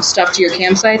stuff to your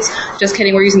campsites. Just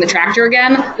kidding, we're using the tractor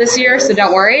again this year, so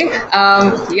don't worry.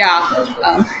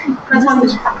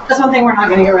 That's one thing we're not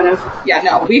going to get rid of. Yeah,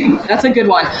 no, that's a good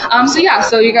one.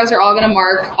 So you guys are all going to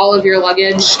mark all of your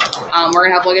luggage. We're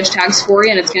going to have luggage tags for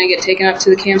you, and it's going to get taken up to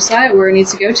the campsite where it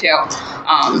needs to go to.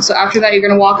 So after that, you're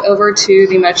going to walk over to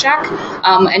the med check,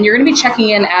 and you're going to be checking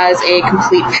in as a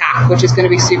complete pack, which is going to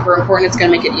be super important. It's going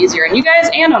to make it easier on you guys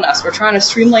and on us. We're trying to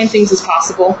streamline things as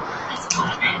possible.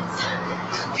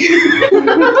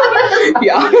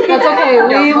 Yeah. That's okay.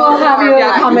 We will have you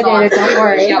accommodated. Don't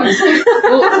worry. Yeah.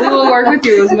 We will work with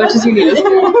you as much as you need us to.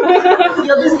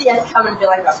 You'll just see us come and be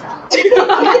like, okay.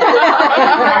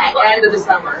 End of the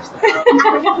summer. So.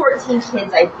 Having 14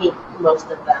 kids, I think most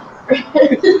of them.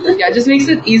 Yeah, it just makes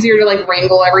it easier to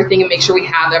wrangle everything and make sure we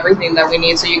have everything that we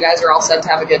need so you guys are all set to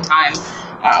have a good time.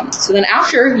 So then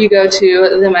after you go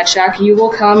to the med check, you will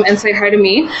come and say hi to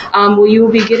me. You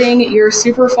will be getting your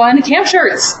super fun camp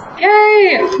shirts.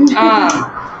 Yay!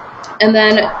 And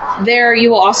then there you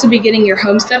will also be getting your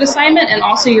homestead assignment and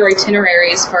also your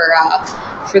itineraries for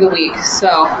the week.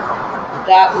 So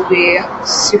that will be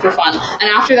super fun. And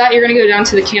after that, you're going to go down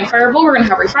to the campfire bowl. We're going to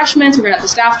have refreshments. We're going to have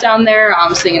the staff down there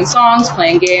singing songs,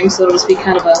 playing games. So it'll just be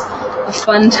kind of a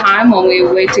fun time while we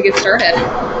wait to get started.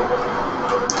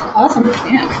 Awesome.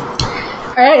 Yeah.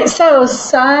 All right. So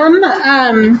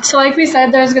so like we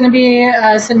said, there's going to be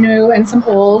some new and some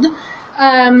old.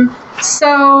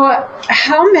 So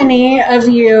how many of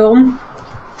you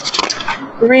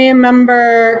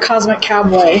remember Cosmic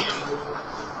Cowboy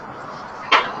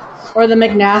or the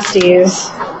McNasties?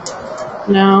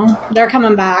 No, they're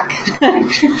coming back.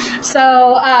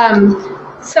 So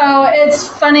it's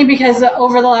funny because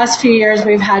over the last few years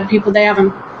we've had people, they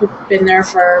haven't been there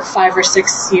for 5 or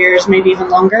 6 years, maybe even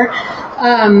longer.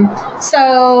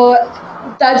 So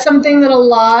that's something that a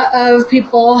lot of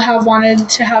people have wanted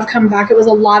to have come back. It was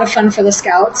a lot of fun for the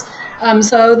Scouts.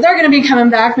 So they're going to be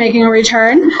coming back, making a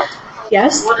return.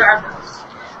 Yes? What are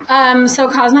those? So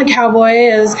Cosmic Cowboy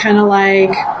is kind of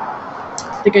like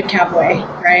the good cowboy,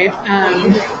 right?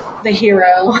 The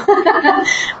hero.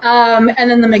 And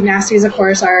then the McNasties, of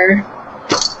course, are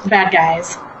bad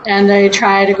guys. And they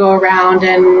try to go around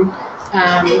and,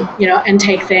 and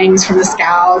take things from the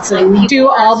Scouts and do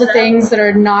all the things that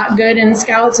are not good in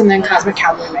Scouts, and then Cosmic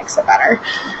Cowboy makes it better.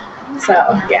 So,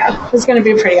 yeah, it's going to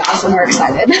be pretty awesome. We're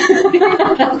excited.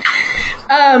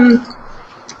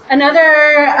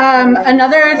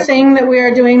 Another thing that we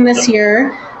are doing this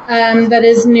year that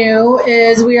is new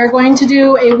is we are going to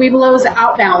do a Webelos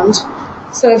outbound.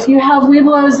 So if you have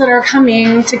Webelos that are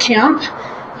coming to camp,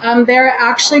 they're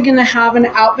actually going to have an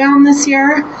outbound this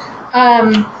year.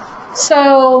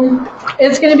 So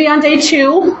it's going to be on day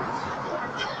 2.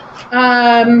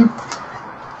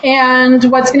 And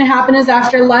what's going to happen is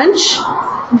after lunch,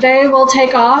 they will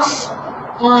take off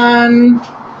on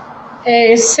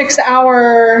a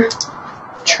 6-hour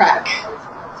trek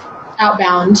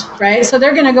outbound, right? So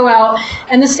they're going to go out,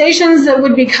 and the stations that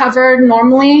would be covered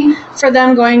normally for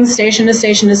them going station to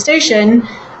station to station,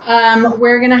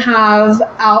 we're going to have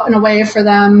out and away for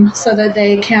them so that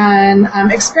they can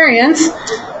experience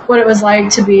what it was like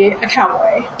to be a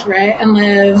cowboy, right? And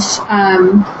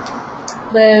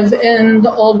live in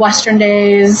the old Western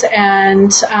days,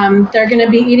 and they're going to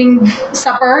be eating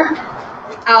supper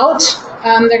out.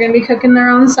 They're going to be cooking their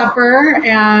own supper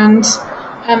and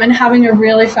having a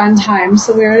really fun time.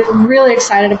 So we're really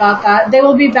excited about that. They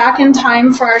will be back in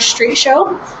time for our street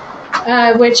show,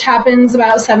 which happens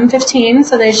about 7:15,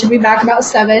 so they should be back about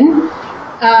 7.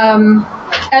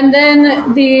 And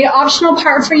then the optional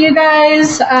part for you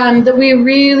guys that we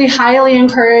really highly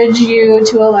encourage you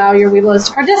to allow your Weeblos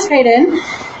to participate in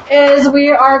is we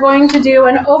are going to do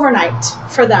an overnight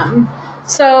for them.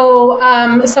 So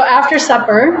after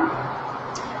supper,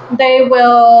 they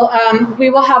will we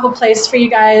will have a place for you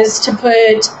guys to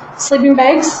put sleeping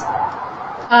bags,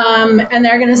 and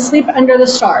they're going to sleep under the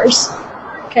stars.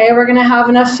 Okay, we're going to have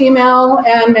enough female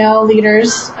and male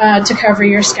leaders to cover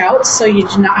your scouts, so you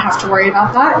do not have to worry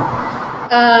about that.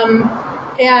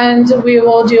 And we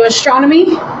will do astronomy.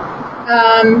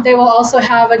 They will also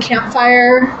have a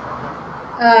campfire,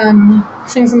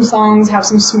 sing some songs, have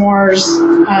some s'mores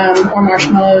or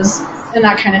marshmallows, and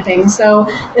that kind of thing. So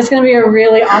it's going to be a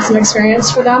really awesome experience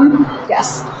for them.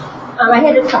 Yes. I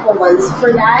had a couple ones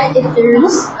for that. If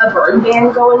there's a burn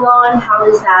ban going on, how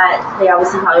is that? They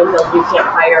obviously probably build new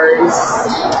campfires.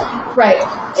 Right.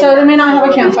 So they may not have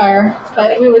a campfire,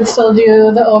 but we would still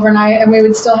do the overnight, and we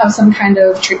would still have some kind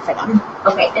of treat for them.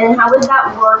 Okay. And how would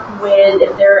that work with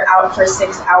if they're out for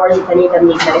 6 hours, if any of them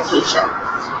need medication?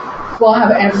 We'll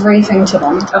have everything to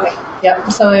them. Okay.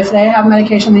 Yep. So if they have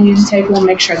medication they need to take, we'll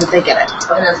make sure that they get it.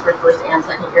 And that's for first and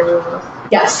second year movers?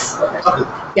 Yes. Okay.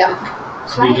 Yep.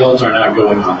 So the adults are not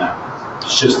going on that.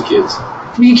 It's just the kids.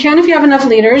 You can if you have enough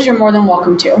leaders. You're more than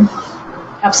welcome to.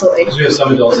 Absolutely. Because we have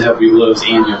some adults that have Weeblos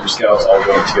and younger scouts all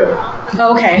going together.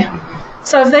 Okay.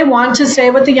 So if they want to stay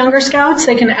with the younger scouts,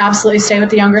 they can absolutely stay with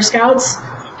the younger scouts,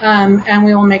 and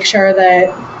we will make sure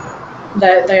that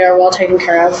they are well taken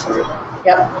care of.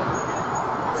 Yep.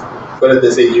 But at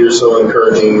this age, you're still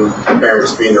encouraging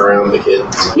parents being around the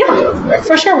kids. Yeah,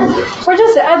 for sure. We're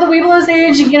just at the Weeblos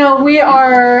age. We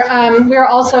are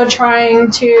also trying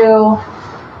to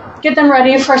get them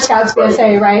ready for Scouts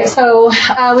BSA, right? So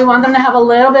we want them to have a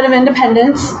little bit of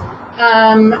independence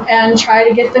and try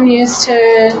to get them used to.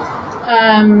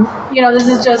 This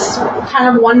is just kind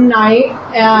of one night,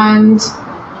 and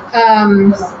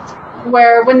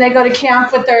where when they go to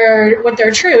camp with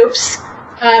their troops.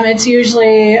 It's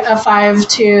usually a 5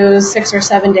 to 6 or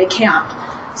 7 day camp.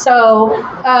 So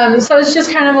it's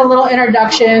just kind of a little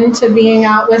introduction to being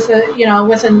out with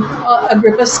a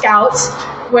group of scouts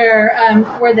where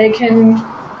they can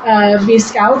be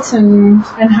scouts and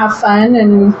have fun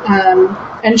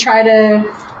and try to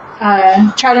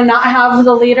not have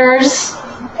the leaders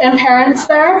and parents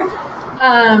there,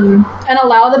 and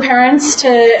allow the parents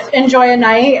to enjoy a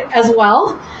night as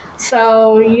well.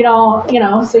 So you don't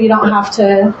have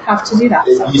to do that.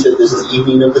 So. You said this is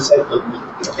evening of the second.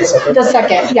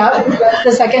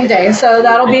 The second day. So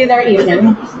that'll be their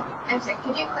evening. I'm sorry.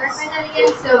 Could you clarify that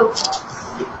again? So,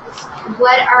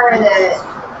 what are the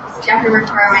staffing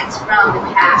requirements from the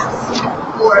past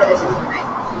for this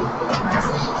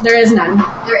overnight? There is none.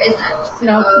 There is none. So,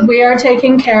 no, we are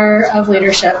taking care of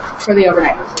leadership for the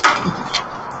overnight.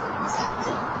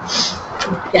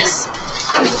 Yes.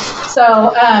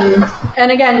 So,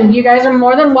 and again, you guys are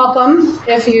more than welcome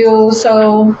if you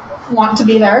so want to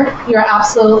be there. You're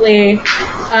absolutely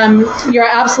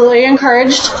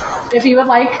encouraged if you would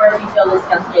like. Or if you feel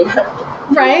disgusting.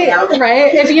 Right.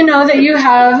 If you know that you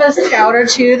have a scout or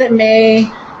two that may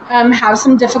have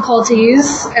some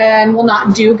difficulties and will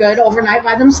not do good overnight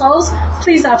by themselves,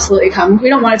 please absolutely come. We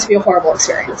don't want it to be a horrible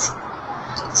experience.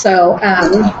 So,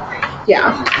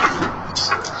 yeah.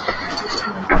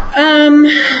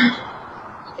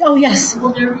 Oh, yes.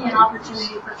 Will there be an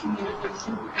opportunity for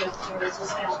communication because there is a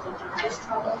scout that there is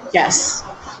trouble? Yes.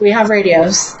 We have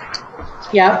radios.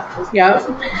 Yep.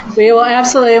 We will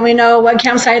absolutely. We know what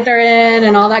campsite they're in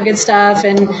and all that good stuff.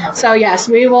 And so, yes,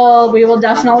 we will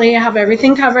definitely have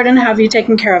everything covered and have you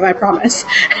taken care of, I promise.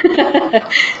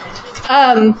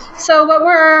 So what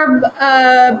we're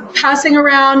passing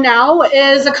around now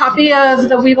is a copy of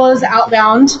the Weeblos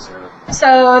Outbound.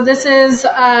 So this is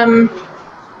going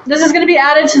to be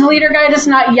added to the leader guide. It's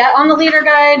not yet on the leader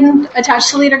guide, attached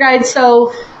to the leader guide.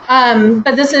 So,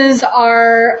 but this is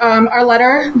our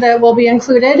letter that will be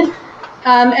included,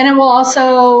 and it will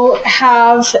also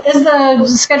have. Is the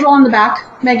schedule on the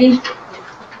back, Maggie?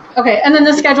 Okay, and then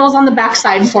the schedule's on the back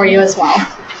side for you as well.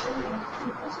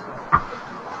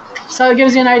 So it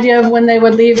gives you an idea of when they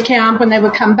would leave camp, when they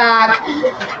would come back,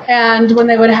 and when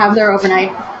they would have their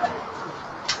overnight.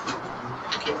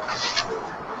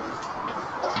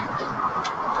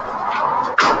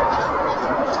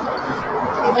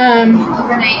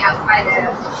 Overnight out by the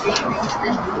shooting range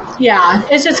then? Yeah,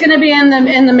 it's just going to be in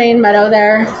the main meadow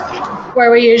there,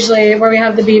 where we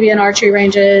have the BB and archery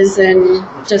ranges and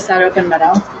just that open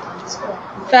meadow.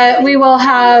 But we will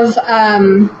have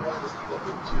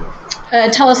a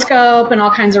telescope and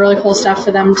all kinds of really cool stuff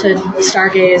for them to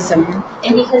stargaze. And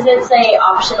because it's a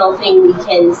optional thing, we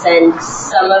can send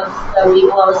some of the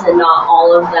weeblos and not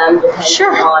all of them,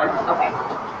 depending on. Okay.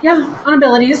 Yeah, on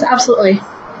abilities, absolutely.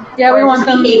 Yeah, we want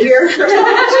them. Behavior.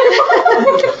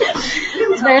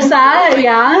 There's that.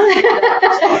 Yeah.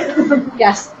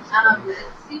 Yes. It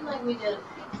seemed like we did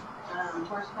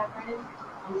horseback riding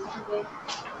on Saturday.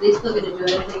 They still gonna do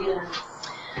it? Are they gonna?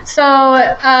 So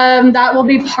that will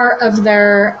be part of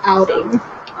their outing.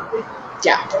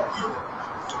 Yeah.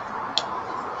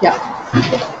 Yeah.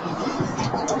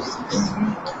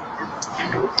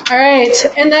 All right,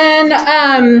 and then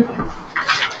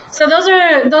so those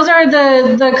are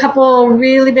the couple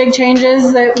really big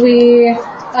changes that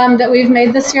we've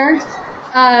made this year.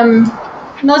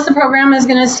 Most of the program is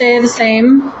going to stay the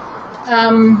same,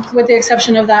 with the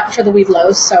exception of that for the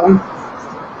weeblos. So.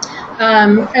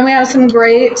 And we have some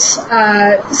great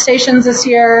stations this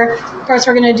year. Of course,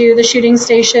 we're going to do the shooting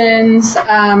stations,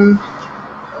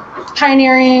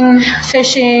 pioneering,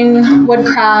 fishing,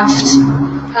 woodcraft.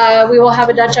 We will have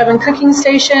a Dutch oven cooking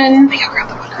station.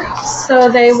 So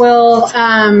they will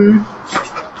have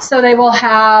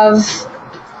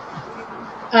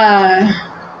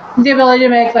the ability to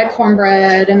make like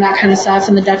cornbread and that kind of stuff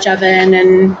in the Dutch oven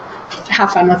and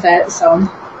have fun with it. So,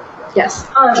 yes.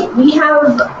 We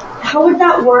have. How would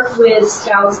that work with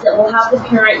scouts that will have the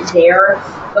parent there,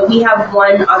 but we have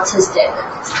one autistic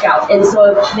scout, and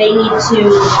so if they need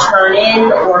to turn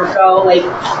in or go, like,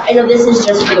 I know this is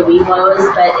just for the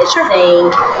weeblos, but it's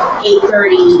saying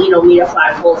 8:30, meet at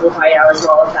flagpoles and quiet hours and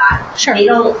all of that. Sure. They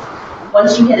don't,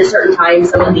 once you hit a certain time,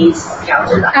 some of these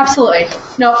scouts are done. Absolutely.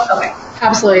 No. Okay.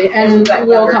 Absolutely, and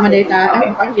we'll accommodate that.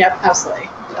 Okay. Yep, absolutely.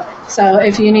 Okay. So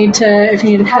if you need to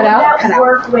cut out, cut out. How would that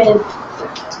work with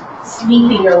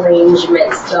sleeping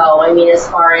arrangements, though? I mean, as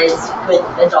far as with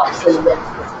adults and with.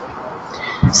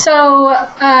 So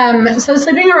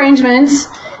sleeping arrangements.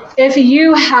 If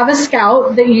you have a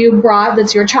scout that you brought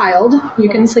that's your child, you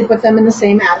can sleep with them in the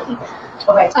same alley.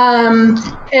 Okay.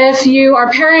 If you are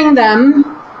pairing them,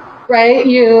 right?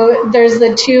 There's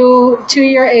the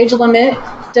two-year age limit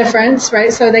difference,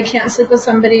 right? So they can't sleep with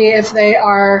somebody if they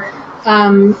are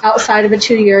outside of a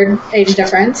 2-year age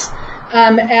difference.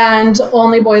 And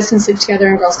only boys can sleep together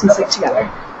and girls can sleep together.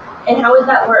 And how would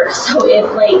that work? So if,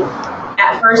 like,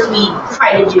 at first we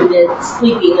try to do the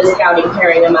sleeping, the scouting,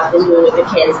 pairing them up and doing it with the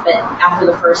kids, but after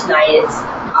the first night it's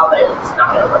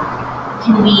not going to work.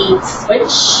 Can we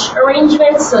switch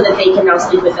arrangements so that they can now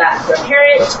sleep with their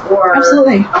parent? Or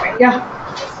absolutely. Okay. Yeah.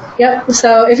 Yep.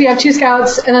 So if you have 2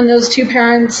 scouts and then those 2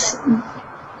 parents,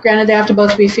 granted they have to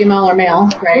both be female or male,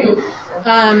 right?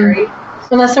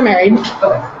 Unless they're married.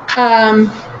 Okay.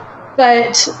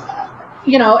 But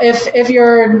if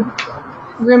you're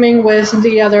rooming with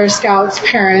the other scout's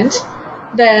parent,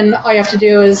 then all you have to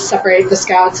do is separate the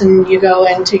scouts and you go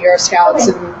into your scouts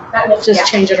and just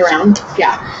change it around.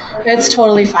 Yeah, it's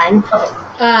totally fine.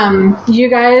 You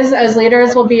guys as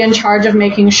leaders will be in charge of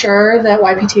making sure that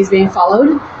YPT is being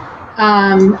followed,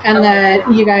 and that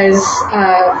you guys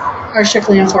are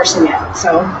strictly enforcing it.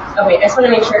 So. Okay, I just want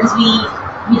to make sure because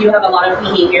we do have a lot of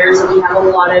behaviors, and we have a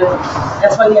lot of,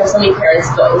 that's why we have so many parents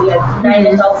going. We have 9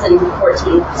 adults and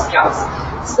 14 scouts.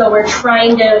 So we're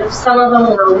trying to, some of them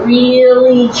we're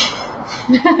really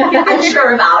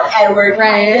unsure about, and we're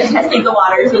testing the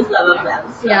waters with some of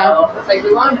them. So it's like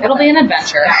we want it'll be an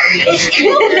adventure.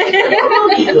 It will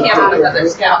be a camp with other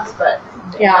scouts, but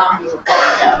yeah.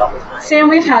 Sam,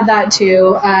 we've had that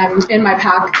too in my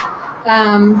pack.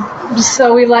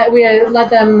 So we let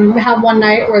them have one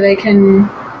night where they can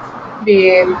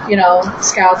be,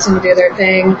 scouts and do their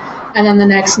thing, and then the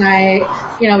next night,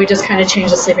 we just kind of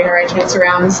change the sleeping arrangements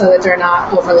around so that they're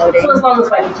not overloading. So as long as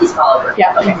YPT's followed.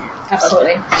 Yeah. Okay.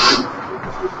 Absolutely.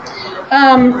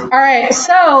 All right.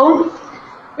 So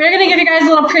we're going to give you guys a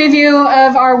little preview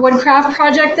of our woodcraft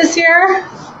project this year.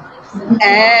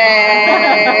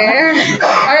 Hey.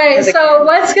 All right, so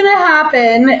what's going to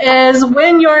happen is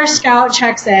when your scout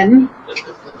checks in,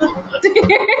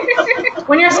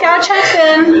 when your scout checks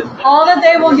in, all that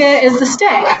they will get is the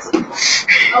stay.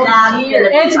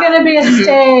 It's going to be a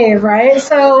stay, right?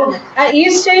 So at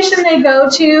each station they go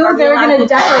to, they're going to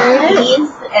decorate these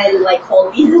and like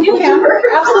hold these. You can,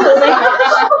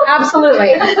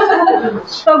 absolutely.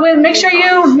 But make sure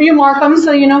you mark them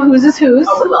so you know whose is whose.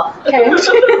 Oh, we will. Okay.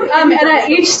 And at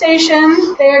each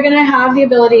station, they are going to have the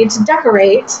ability to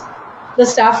decorate. The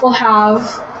staff will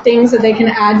have things that they can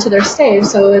add to their stave,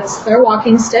 so it's their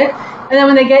walking stick. And then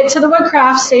when they get to the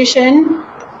woodcraft station,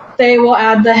 they will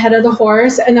add the head of the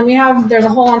horse, and then there's a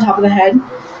hole on top of the head.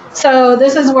 So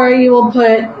this is where you will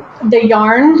put the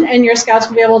yarn, and your scouts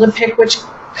will be able to pick which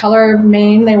color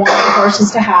mane they want the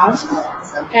horses to have,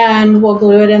 and we'll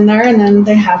glue it in there, and then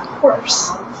they have a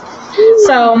horse.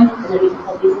 So,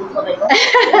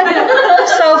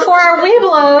 so for our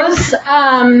Webelos,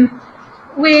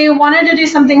 we wanted to do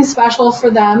something special for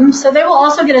them. So they will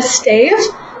also get a stave,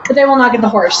 but they will not get the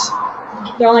horse.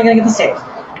 They're only going to get the stave.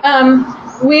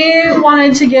 We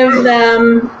wanted to give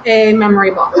them a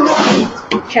memory box.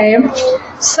 Okay.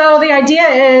 So the idea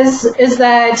is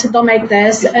that they'll make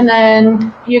this, and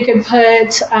then you could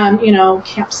put,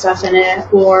 camp stuff in it,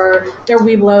 or their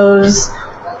Webelos,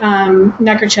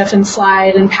 neckerchief and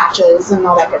slide and patches and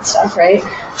all that good stuff, right?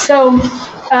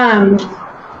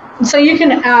 So you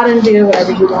can add and do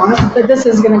whatever you want, but this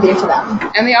is going to be for them.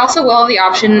 And they also will have the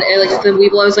option, like if the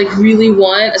Webelos really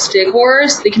want a stick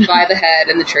horse, they can buy the head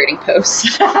in the trading post.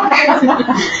 It's a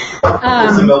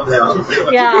meltdown.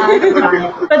 Yeah,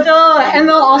 but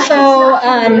they'll also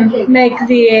make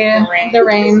the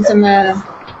reins and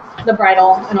the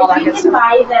bridle and all that good If you can stuff.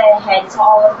 buy the head to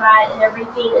all of that and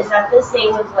everything, is that the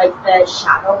same with like the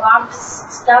shadow box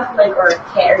stuff, like or a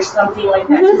kit or something like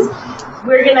that? 'Cause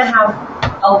we're gonna have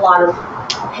a lot of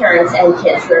parents and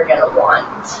kids that are gonna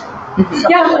want.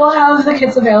 Yeah, we'll have the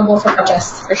kits available for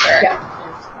purchase. For sure. Yeah.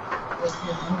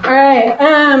 All right.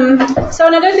 So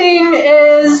another thing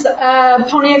is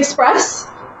Pony Express.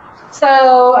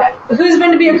 So who's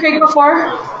been to Butte Creek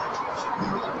before?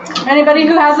 Anybody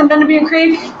who hasn't been to Butte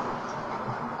Creek?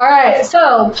 All right.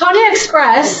 So Pony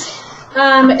Express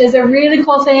is a really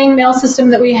cool mail system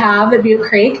that we have at Butte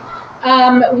Creek.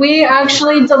 We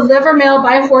actually deliver mail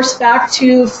by horseback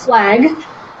to Flag.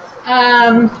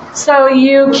 So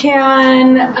you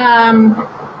can,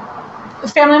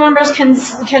 family members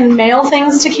can mail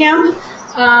things to camp,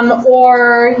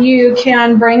 or you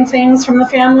can bring things from the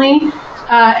family,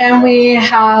 and we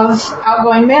have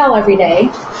outgoing mail every day.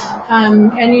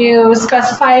 And you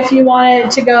specify if you want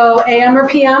it to go AM or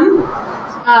PM,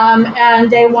 and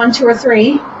day 1, 2, or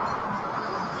 3.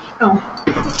 Oh.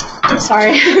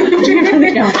 Sorry.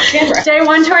 Day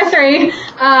 1, 2, or 3.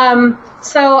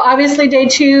 So obviously day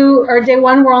 2 or day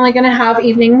 1, we're only going to have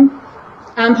evening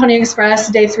Pony Express.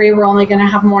 Day 3, we're only going to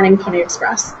have morning Pony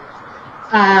Express.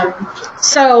 But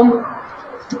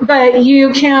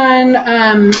you can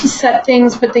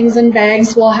put things in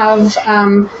bags. We'll have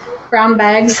brown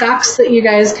bag sacks that you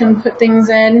guys can put things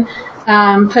in.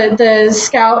 Put the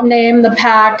scout name, the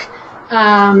pack,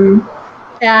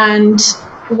 and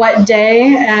what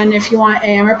day, and if you want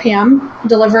AM or PM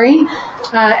delivery,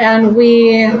 and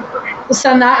we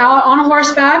send that out on a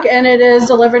horseback, and it is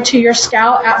delivered to your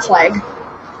scout at Flag.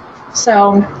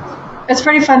 So it's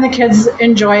pretty fun. The kids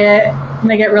enjoy it, and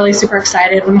they get really super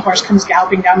excited when the horse comes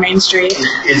galloping down Main Street.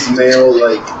 Is mail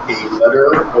like a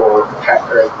letter or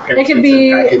it could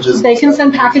be, they can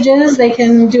send packages, they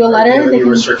can do a letter. Do you have any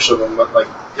restriction on what,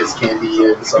 is candy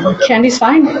and stuff like that? Candy's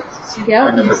fine. Yeah.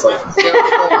 I know it's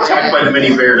attacked by the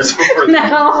mini bears.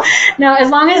 No, as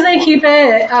long as they keep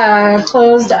it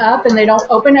closed up and they don't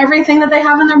open everything that they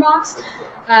have in their box,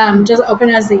 just open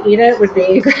as they eat it would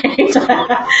be great.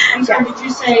 I'm sorry, did you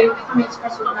say Pony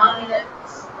Express would not eat it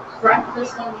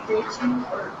breakfast on day 2?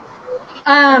 Or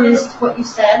is what you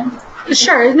said?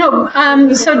 Sure. No.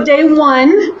 So day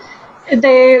 1,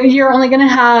 you're only going to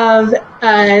have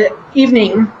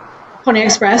evening Pony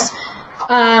Express,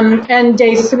 and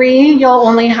day 3 you'll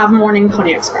only have morning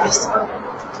Pony Express. Okay.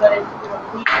 But if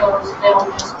we close, they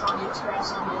won't just Pony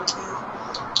Express on day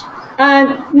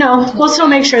 2? No, we'll still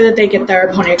make sure that they get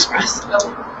their Pony Express.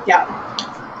 Okay. Yeah.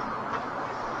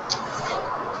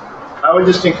 I would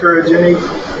just encourage any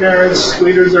parents,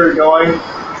 leaders that are going,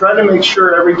 try to make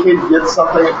sure every kid gets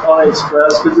something at Pony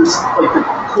Express, because it's like the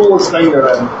coolest thing that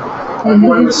I'm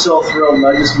going to so thrilled, and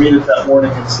I just made it that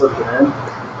morning and slipped it in.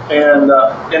 And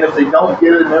if they don't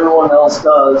get it and everyone else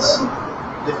does,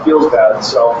 it feels bad.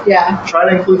 So Yeah. try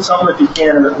to include something if you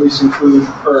can, and at least include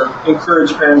or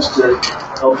encourage parents to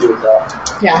help you with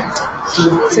that. Yeah.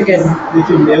 So It's a good. They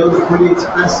can mail the Pretty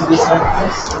Express to this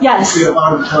address? Yes. If we have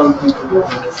out-of-town people.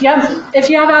 Yep. If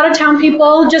you have out-of-town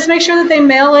people, just make sure that they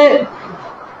mail it,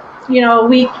 a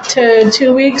week to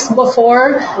 2 weeks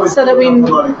before, so that we.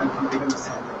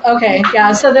 Okay,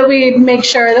 yeah, so that we make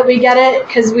sure that we get it,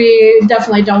 because we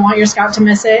definitely don't want your scout to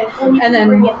miss it. And you can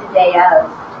bring it the day of.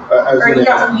 Or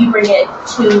you bring it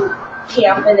to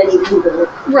camp and then you can go.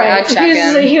 Right.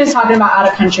 He was talking about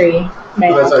out-of-country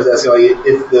mail. That's what I was asking. Like,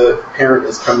 if the parent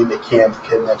is coming to camp,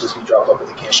 can that just be dropped off at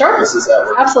the camp? Sure. This is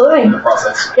that Absolutely. the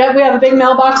process. Yeah, we have a big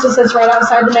mailbox that sits right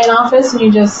outside the main office, and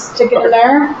you just stick it in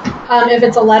there. If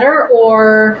it's a letter,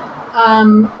 or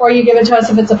you give it to us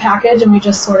if it's a package, and we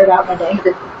just sort it out by day.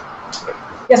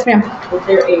 Yes, ma'am. Is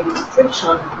there a restriction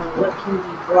on what can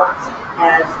be brought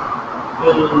as a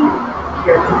carry-on?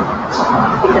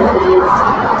 Because it is,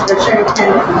 there's certain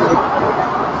tendencies.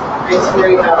 I just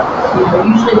worry about,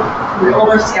 usually the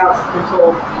older scouts have been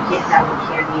told you can't have any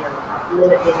candy or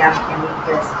limit the amount of candy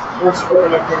because once you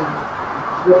open it, then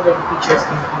real big features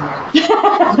can come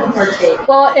in.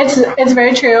 Well, it's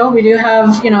very true. We do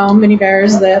have, mini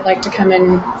bears that like to come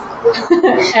in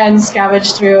and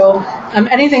scavenge through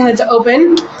anything that's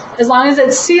open. As long as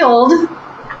it's sealed,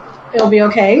 it'll be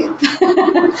okay. Do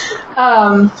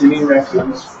you mean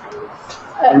raccoons?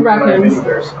 Raccoons.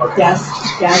 Okay.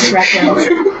 Yes, raccoons.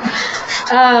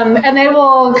 And they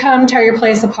will come tear your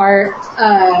place apart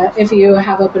if you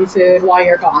have open food while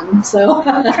you're gone. So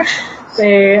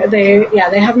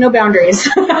they have no boundaries.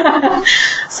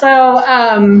 So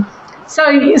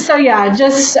yeah,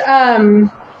 just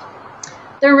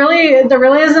there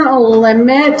really isn't a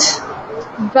limit,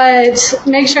 but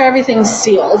make sure everything's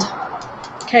sealed.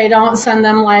 Okay, don't send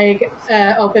them like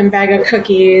an open bag of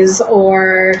cookies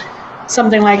or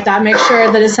something like that. Make sure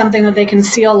that it's something that they can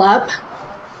seal up.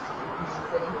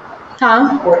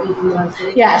 Huh? Or eat in one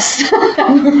sitting? Yes.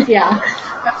 Yeah.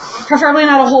 Preferably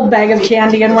not a whole bag of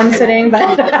candy in one sitting,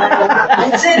 but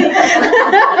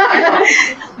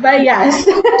but yes.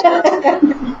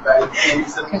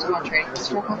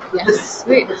 Yes.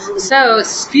 Sweet. So,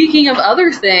 speaking of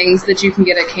other things that you can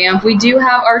get at camp, we do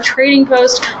have our trading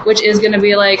post, which is going to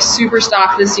be like super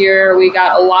stocked this year. We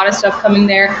got a lot of stuff coming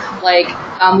there. Like,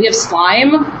 we have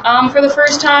slime for the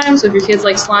first time. So if your kids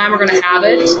like slime, we're going to have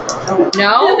it.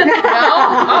 No?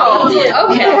 Oh,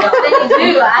 okay.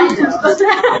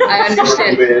 I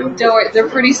understand. Don't worry, they're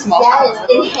pretty small. Yes,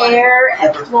 in hair and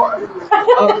Okay.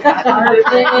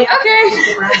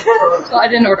 Well, I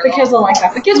didn't order. The kids will like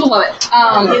that. The kids will love it.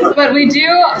 But we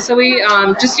do, so we,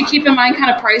 just to keep in mind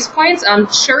kind of price points,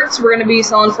 shirts we're going to be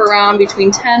selling for around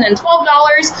between $10 and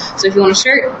 $12. So if you want a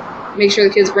shirt, make sure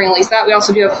the kids bring at least that. We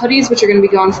also do have hoodies, which are going to be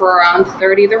going for around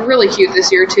 $30. They're really cute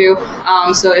this year too.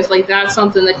 So if like that's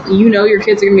something that your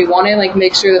kids are going to be wanting, like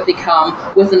make sure that they come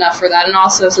with enough for that, and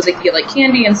also so they can get like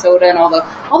candy and soda and all the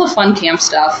fun camp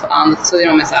stuff, so they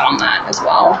don't miss out on that as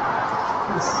well.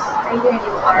 Are you going to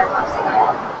do water cups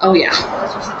again? Oh yeah.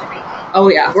 Those are such a big thing. Oh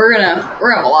yeah. We're gonna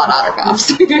have a lot of otter cups.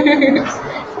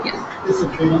 Yeah. Is the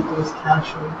trading post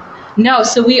cash? No,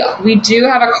 so we do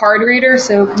have a card reader,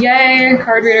 so yay,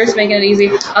 card readers making it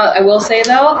easy. I will say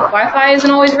though, Wi-Fi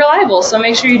isn't always reliable, so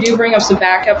make sure you do bring up some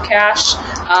backup cash.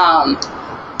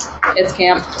 It's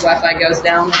camp, Wi-Fi goes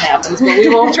down, it happens, but we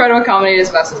will try to accommodate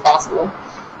as best as possible.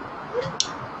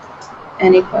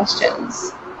 Any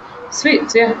questions? Sweet,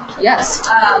 so yeah, yes.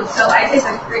 So I take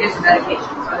like 3 different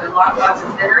medications. Are there lock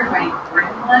boxes there? Do I need to bring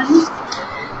one?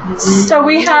 So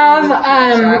we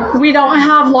have, we don't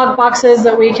have log boxes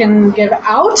that we can give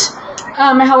out.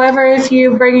 However, if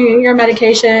you bring your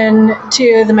medication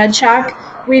to the med shack,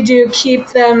 we do keep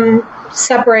them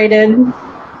separated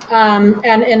and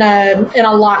in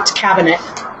a locked cabinet.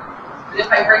 But if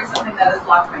I bring something that is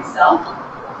locked myself,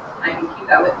 I can keep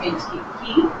that with me and just keep the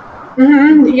key.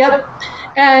 Mm-hmm, yep.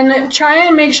 And try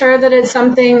and make sure that it's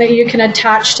something that you can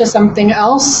attach to something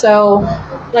else. So,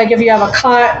 like if you have a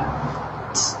cot,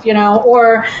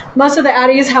 or most of the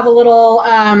Addies have a little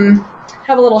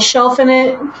shelf in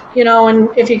it, and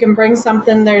if you can bring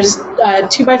something, there's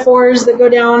 2x4s that go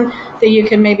down that you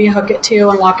can maybe hook it to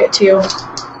and lock it to.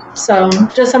 So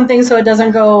just something so it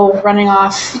doesn't go running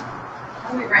off.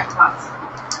 How do we rent cots?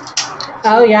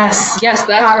 Oh yes, that's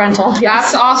cot rental.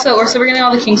 Yes. That's also, so we're getting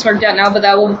all the Kingsmark debt now, but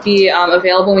that will be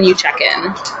available when you check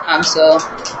in. So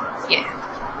yeah.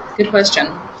 Good question.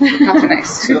 How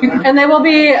nice. And they will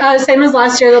be same as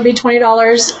last year. They'll be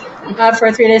 $20 for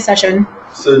a 3-day session.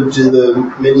 So do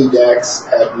the mini decks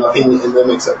have nothing in them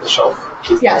except the shelf?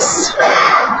 Yes.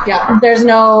 Yeah. There's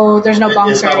no bunks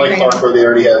It's or not like anything. Clark where they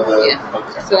already have the. Yeah.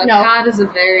 Okay. So a cot is a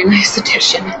very nice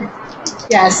addition.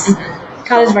 Yes.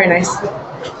 Cot is very nice.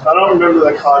 I don't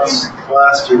remember the cots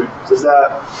last year. Does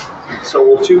that? So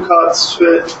will 2 cots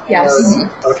fit? Yes.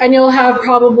 Okay. And you'll have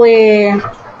probably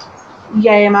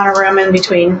yay amount of room in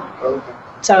between. Okay.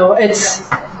 So it's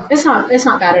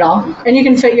not bad at all. And you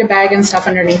can fit your bag and stuff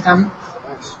underneath them.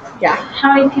 Yeah.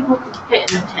 How many people can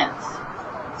fit in the tents?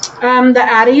 The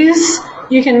Addies,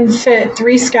 you can fit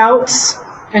 3 scouts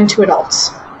and 2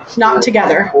 adults. Not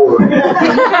together. Or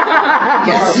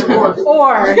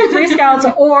 3 scouts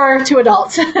or 2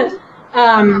 adults.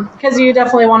 Because you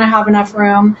definitely want to have enough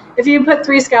room. If you put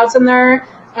 3 scouts in there,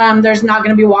 there's not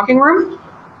going to be walking room.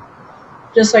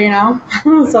 Just so you know.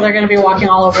 So they're going to be walking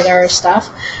all over their stuff.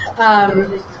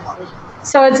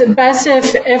 So it's best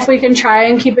if we can try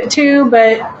and keep it 2,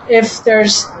 but if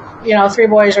there's 3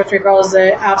 boys or 3 girls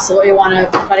that absolutely want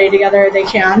to buddy together, they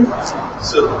can.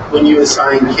 So when you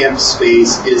assign camp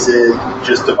space, is it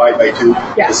just divide by 2?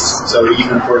 Yes. So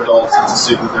even for adults, it's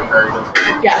assumed they're married.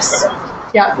 Yes.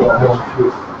 Yeah.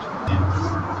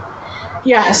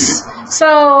 Yes.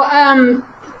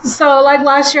 So like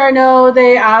last year, I know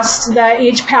they asked that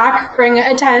each pack bring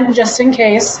a tent just in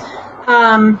case.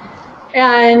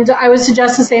 And I would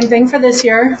suggest the same thing for this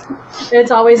year.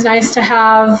 It's always nice to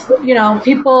have,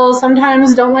 people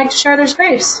sometimes don't like to share their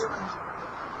space.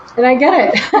 And I get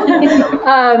it.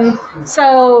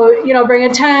 So, bring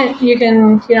a tent. You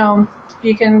can,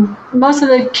 most of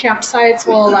the campsites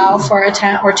will allow for a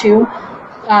tent or 2,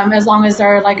 as long as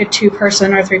they're like a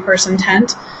 2-person or 3-person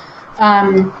tent.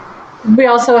 We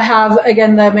also have,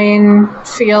 again, the main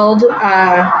field.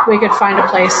 We could find a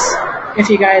place if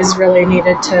you guys really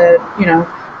needed to,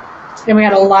 and we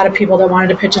had a lot of people that wanted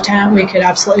to pitch a tent. We could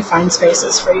absolutely find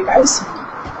spaces for you guys.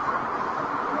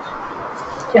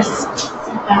 Yes.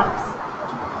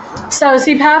 So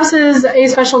CPAPS is a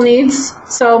special needs,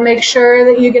 so make sure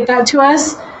that you get that to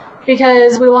us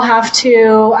because we will have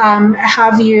to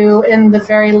have you in the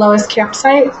very lowest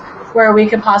campsite where we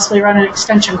could possibly run an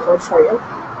extension cord for you.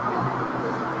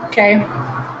 Okay.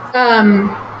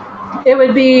 It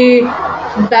would be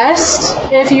best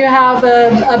if you have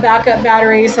a backup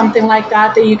battery, something like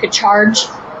that you could charge.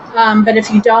 But if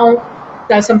you don't,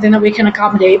 that's something that we can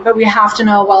accommodate. But we have to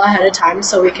know well ahead of time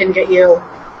so we can get you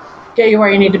where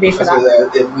you need to be for that. So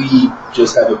that if we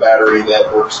just have a battery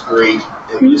that works great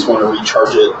and we just want to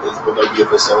recharge it, will there be a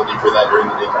facility for that during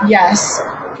the day? Yes.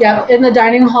 Yep. In the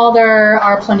dining hall, there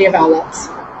are plenty of outlets.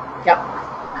 Yep.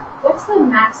 What's the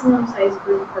maximum size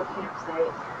group per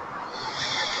campsite?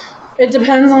 It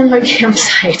depends on the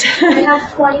campsite. I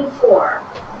have 24.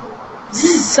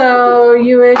 So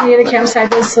you would need a campsite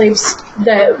that sleeps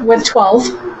with 12.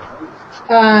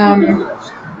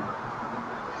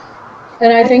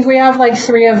 And I think we have like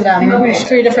 3 of them,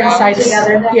 3 different sites.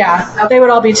 Yeah, they would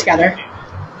all be together.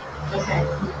 Okay.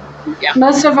 Yeah.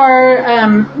 Most of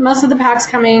the packs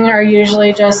coming are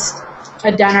usually just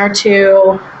a den or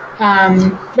 2.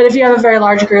 But if you have a very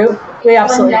large group, we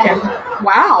absolutely can.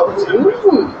 Wow.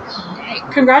 Ooh.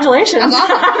 Congratulations.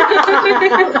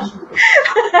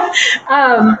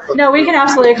 No, we can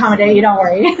absolutely accommodate you. Don't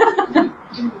worry.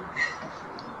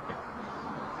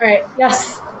 All right.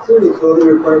 Yes. Is there any clothing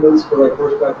requirements for like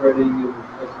horseback riding?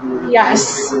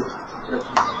 Yes.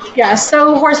 Yes.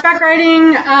 So horseback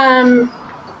riding,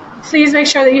 please make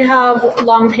sure that you have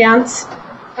long pants,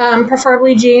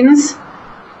 preferably jeans.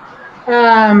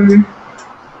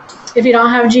 If you don't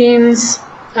have jeans,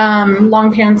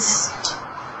 long pants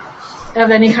of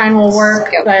any kind will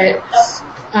work, but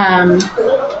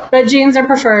jeans are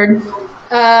preferred.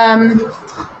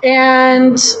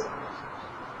 And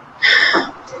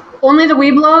only the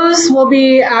Weeblos will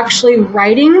be actually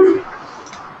riding.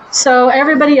 So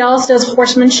everybody else does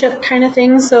horsemanship kind of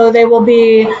things. So they will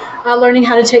be learning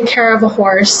how to take care of a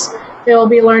horse. They will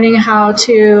be learning how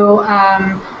to,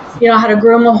 how to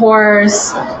groom a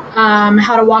horse,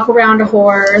 how to walk around a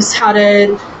horse, how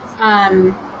to,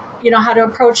 how to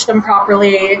approach them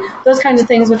properly. Those kinds of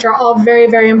things, which are all very,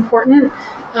 very important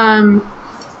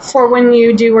for when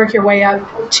you do work your way up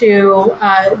to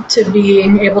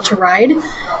being able to ride.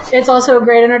 It's also a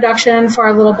great introduction for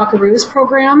our Little Buckaroos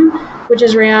program, which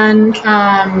is ran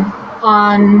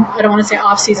on, I don't want to say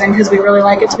off season because we really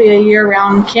like it to be a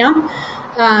year-round camp,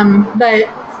 but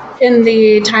in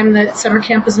the time that summer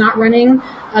camp is not running,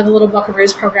 the Little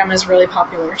Buckaroos program is really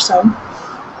popular. So,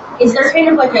 Is there kind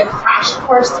of like a crash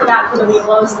course to that for the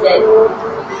weeblos that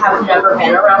have never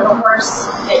been around a horse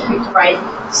that you can ride?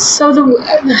 So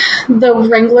the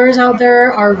wranglers out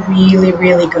there are really,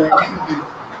 really good.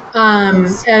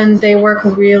 And they work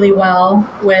really well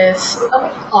with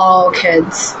all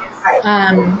kids.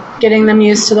 Getting them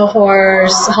used to the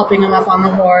horse, helping them up on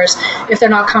the horse. If they're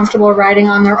not comfortable riding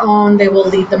on their own, they will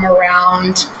lead them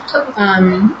around.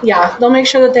 They'll make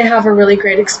sure that they have a really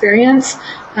great experience.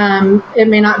 It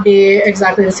may not be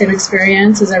exactly the same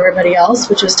experience as everybody else,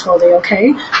 which is totally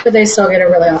okay, but they still get a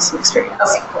really awesome experience.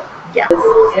 Okay, cool. Yeah.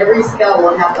 Every scout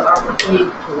will have the opportunity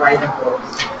to ride a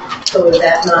horse. So is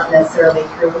that not necessarily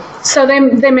true? So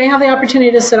they may have the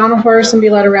opportunity to sit on a horse and be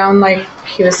led around, like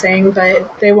he was saying,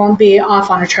 but they won't be off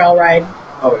on a trail ride.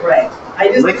 Oh, right.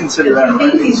 They consider that. He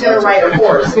thinks he's going to ride a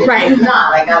horse. Right. He's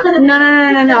not. I got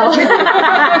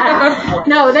No.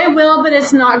 No, they will, but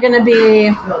it's not going to be.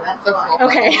 No, that's fine.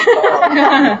 Okay.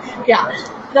 Yeah.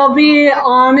 They'll be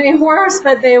on a horse,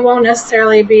 but they won't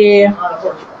necessarily be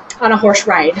on a horse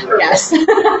ride. Yes.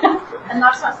 And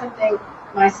that's not something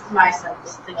my son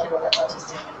is thinking of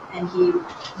autistic, and he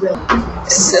will.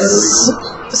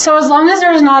 So as long as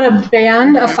there's not a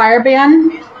band, a fire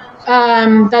band,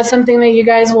 that's something that you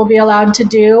guys will be allowed to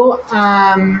do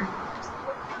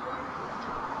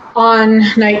on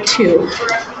night 2.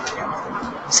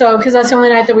 So, because that's the only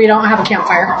night that we don't have a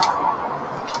campfire.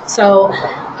 So,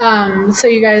 so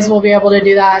you guys will be able to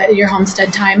do that at your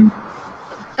homestead time.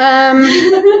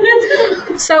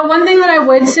 So one thing that I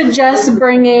would suggest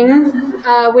bringing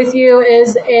with you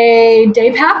is a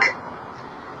day pack.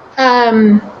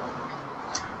 And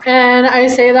I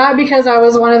say that because I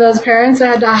was one of those parents that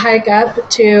had to hike up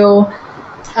to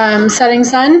setting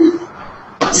sun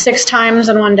 6 times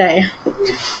in one day.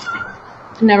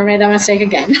 Never made that mistake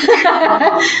again.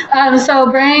 So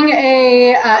bring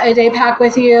a day pack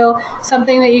with you,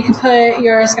 something that you can put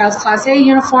your Scouts Class A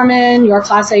uniform in, your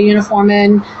Class A uniform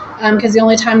in, because the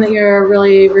only time that you're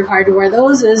really required to wear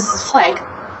those is flag.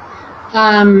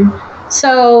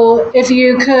 So if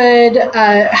you could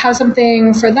have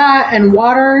something for that, and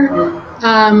water,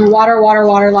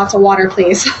 lots of water,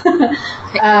 please.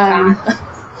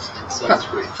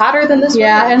 Hotter than this one?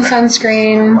 Yeah, and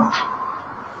sunscreen.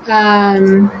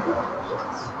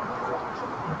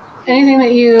 Anything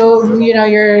that you know,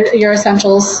 your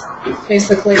essentials,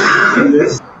 basically.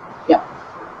 Yep.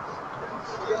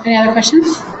 Any other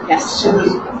questions? Yes. So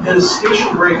does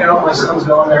station break out? My son's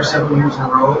gone there 7 years in a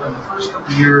row, and the first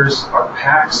couple of years, our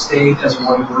packs stayed as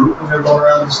one group when they're going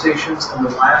around the stations, and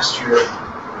then last year,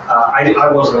 I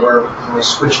wasn't aware of it when they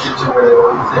switched it to where they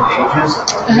were within ages.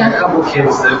 We had a couple of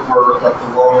kids that were like the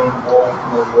lone wolf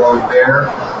or the lone bear,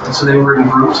 and so they were in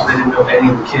groups, but they didn't know any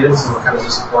of the kids, and were kind of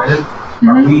disappointed.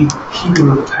 Are we keeping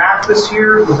with the pack this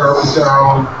year with our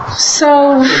own?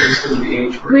 So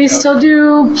we still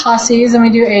do posses and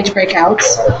we do age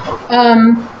breakouts.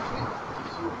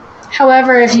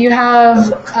 However, if you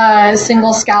have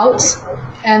single scouts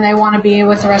and they want to be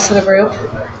with the rest of the group,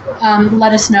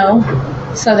 let us know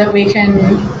so that we can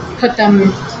put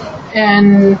them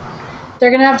in. They're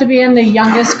going to have to be in the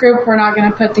youngest group. We're not going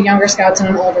to put the younger scouts in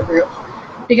an older group,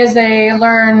 because they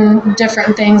learn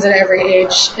different things at every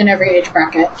age, in every age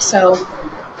bracket. So,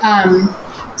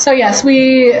 so yes,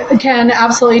 we can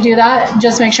absolutely do that.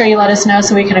 Just make sure you let us know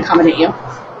so we can accommodate you.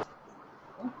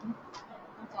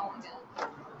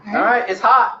 All right, it's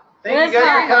hot. Thank you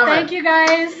guys for coming. Thank you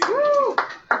guys. Woo!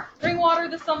 Bring water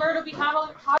this summer. It'll be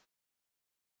hot.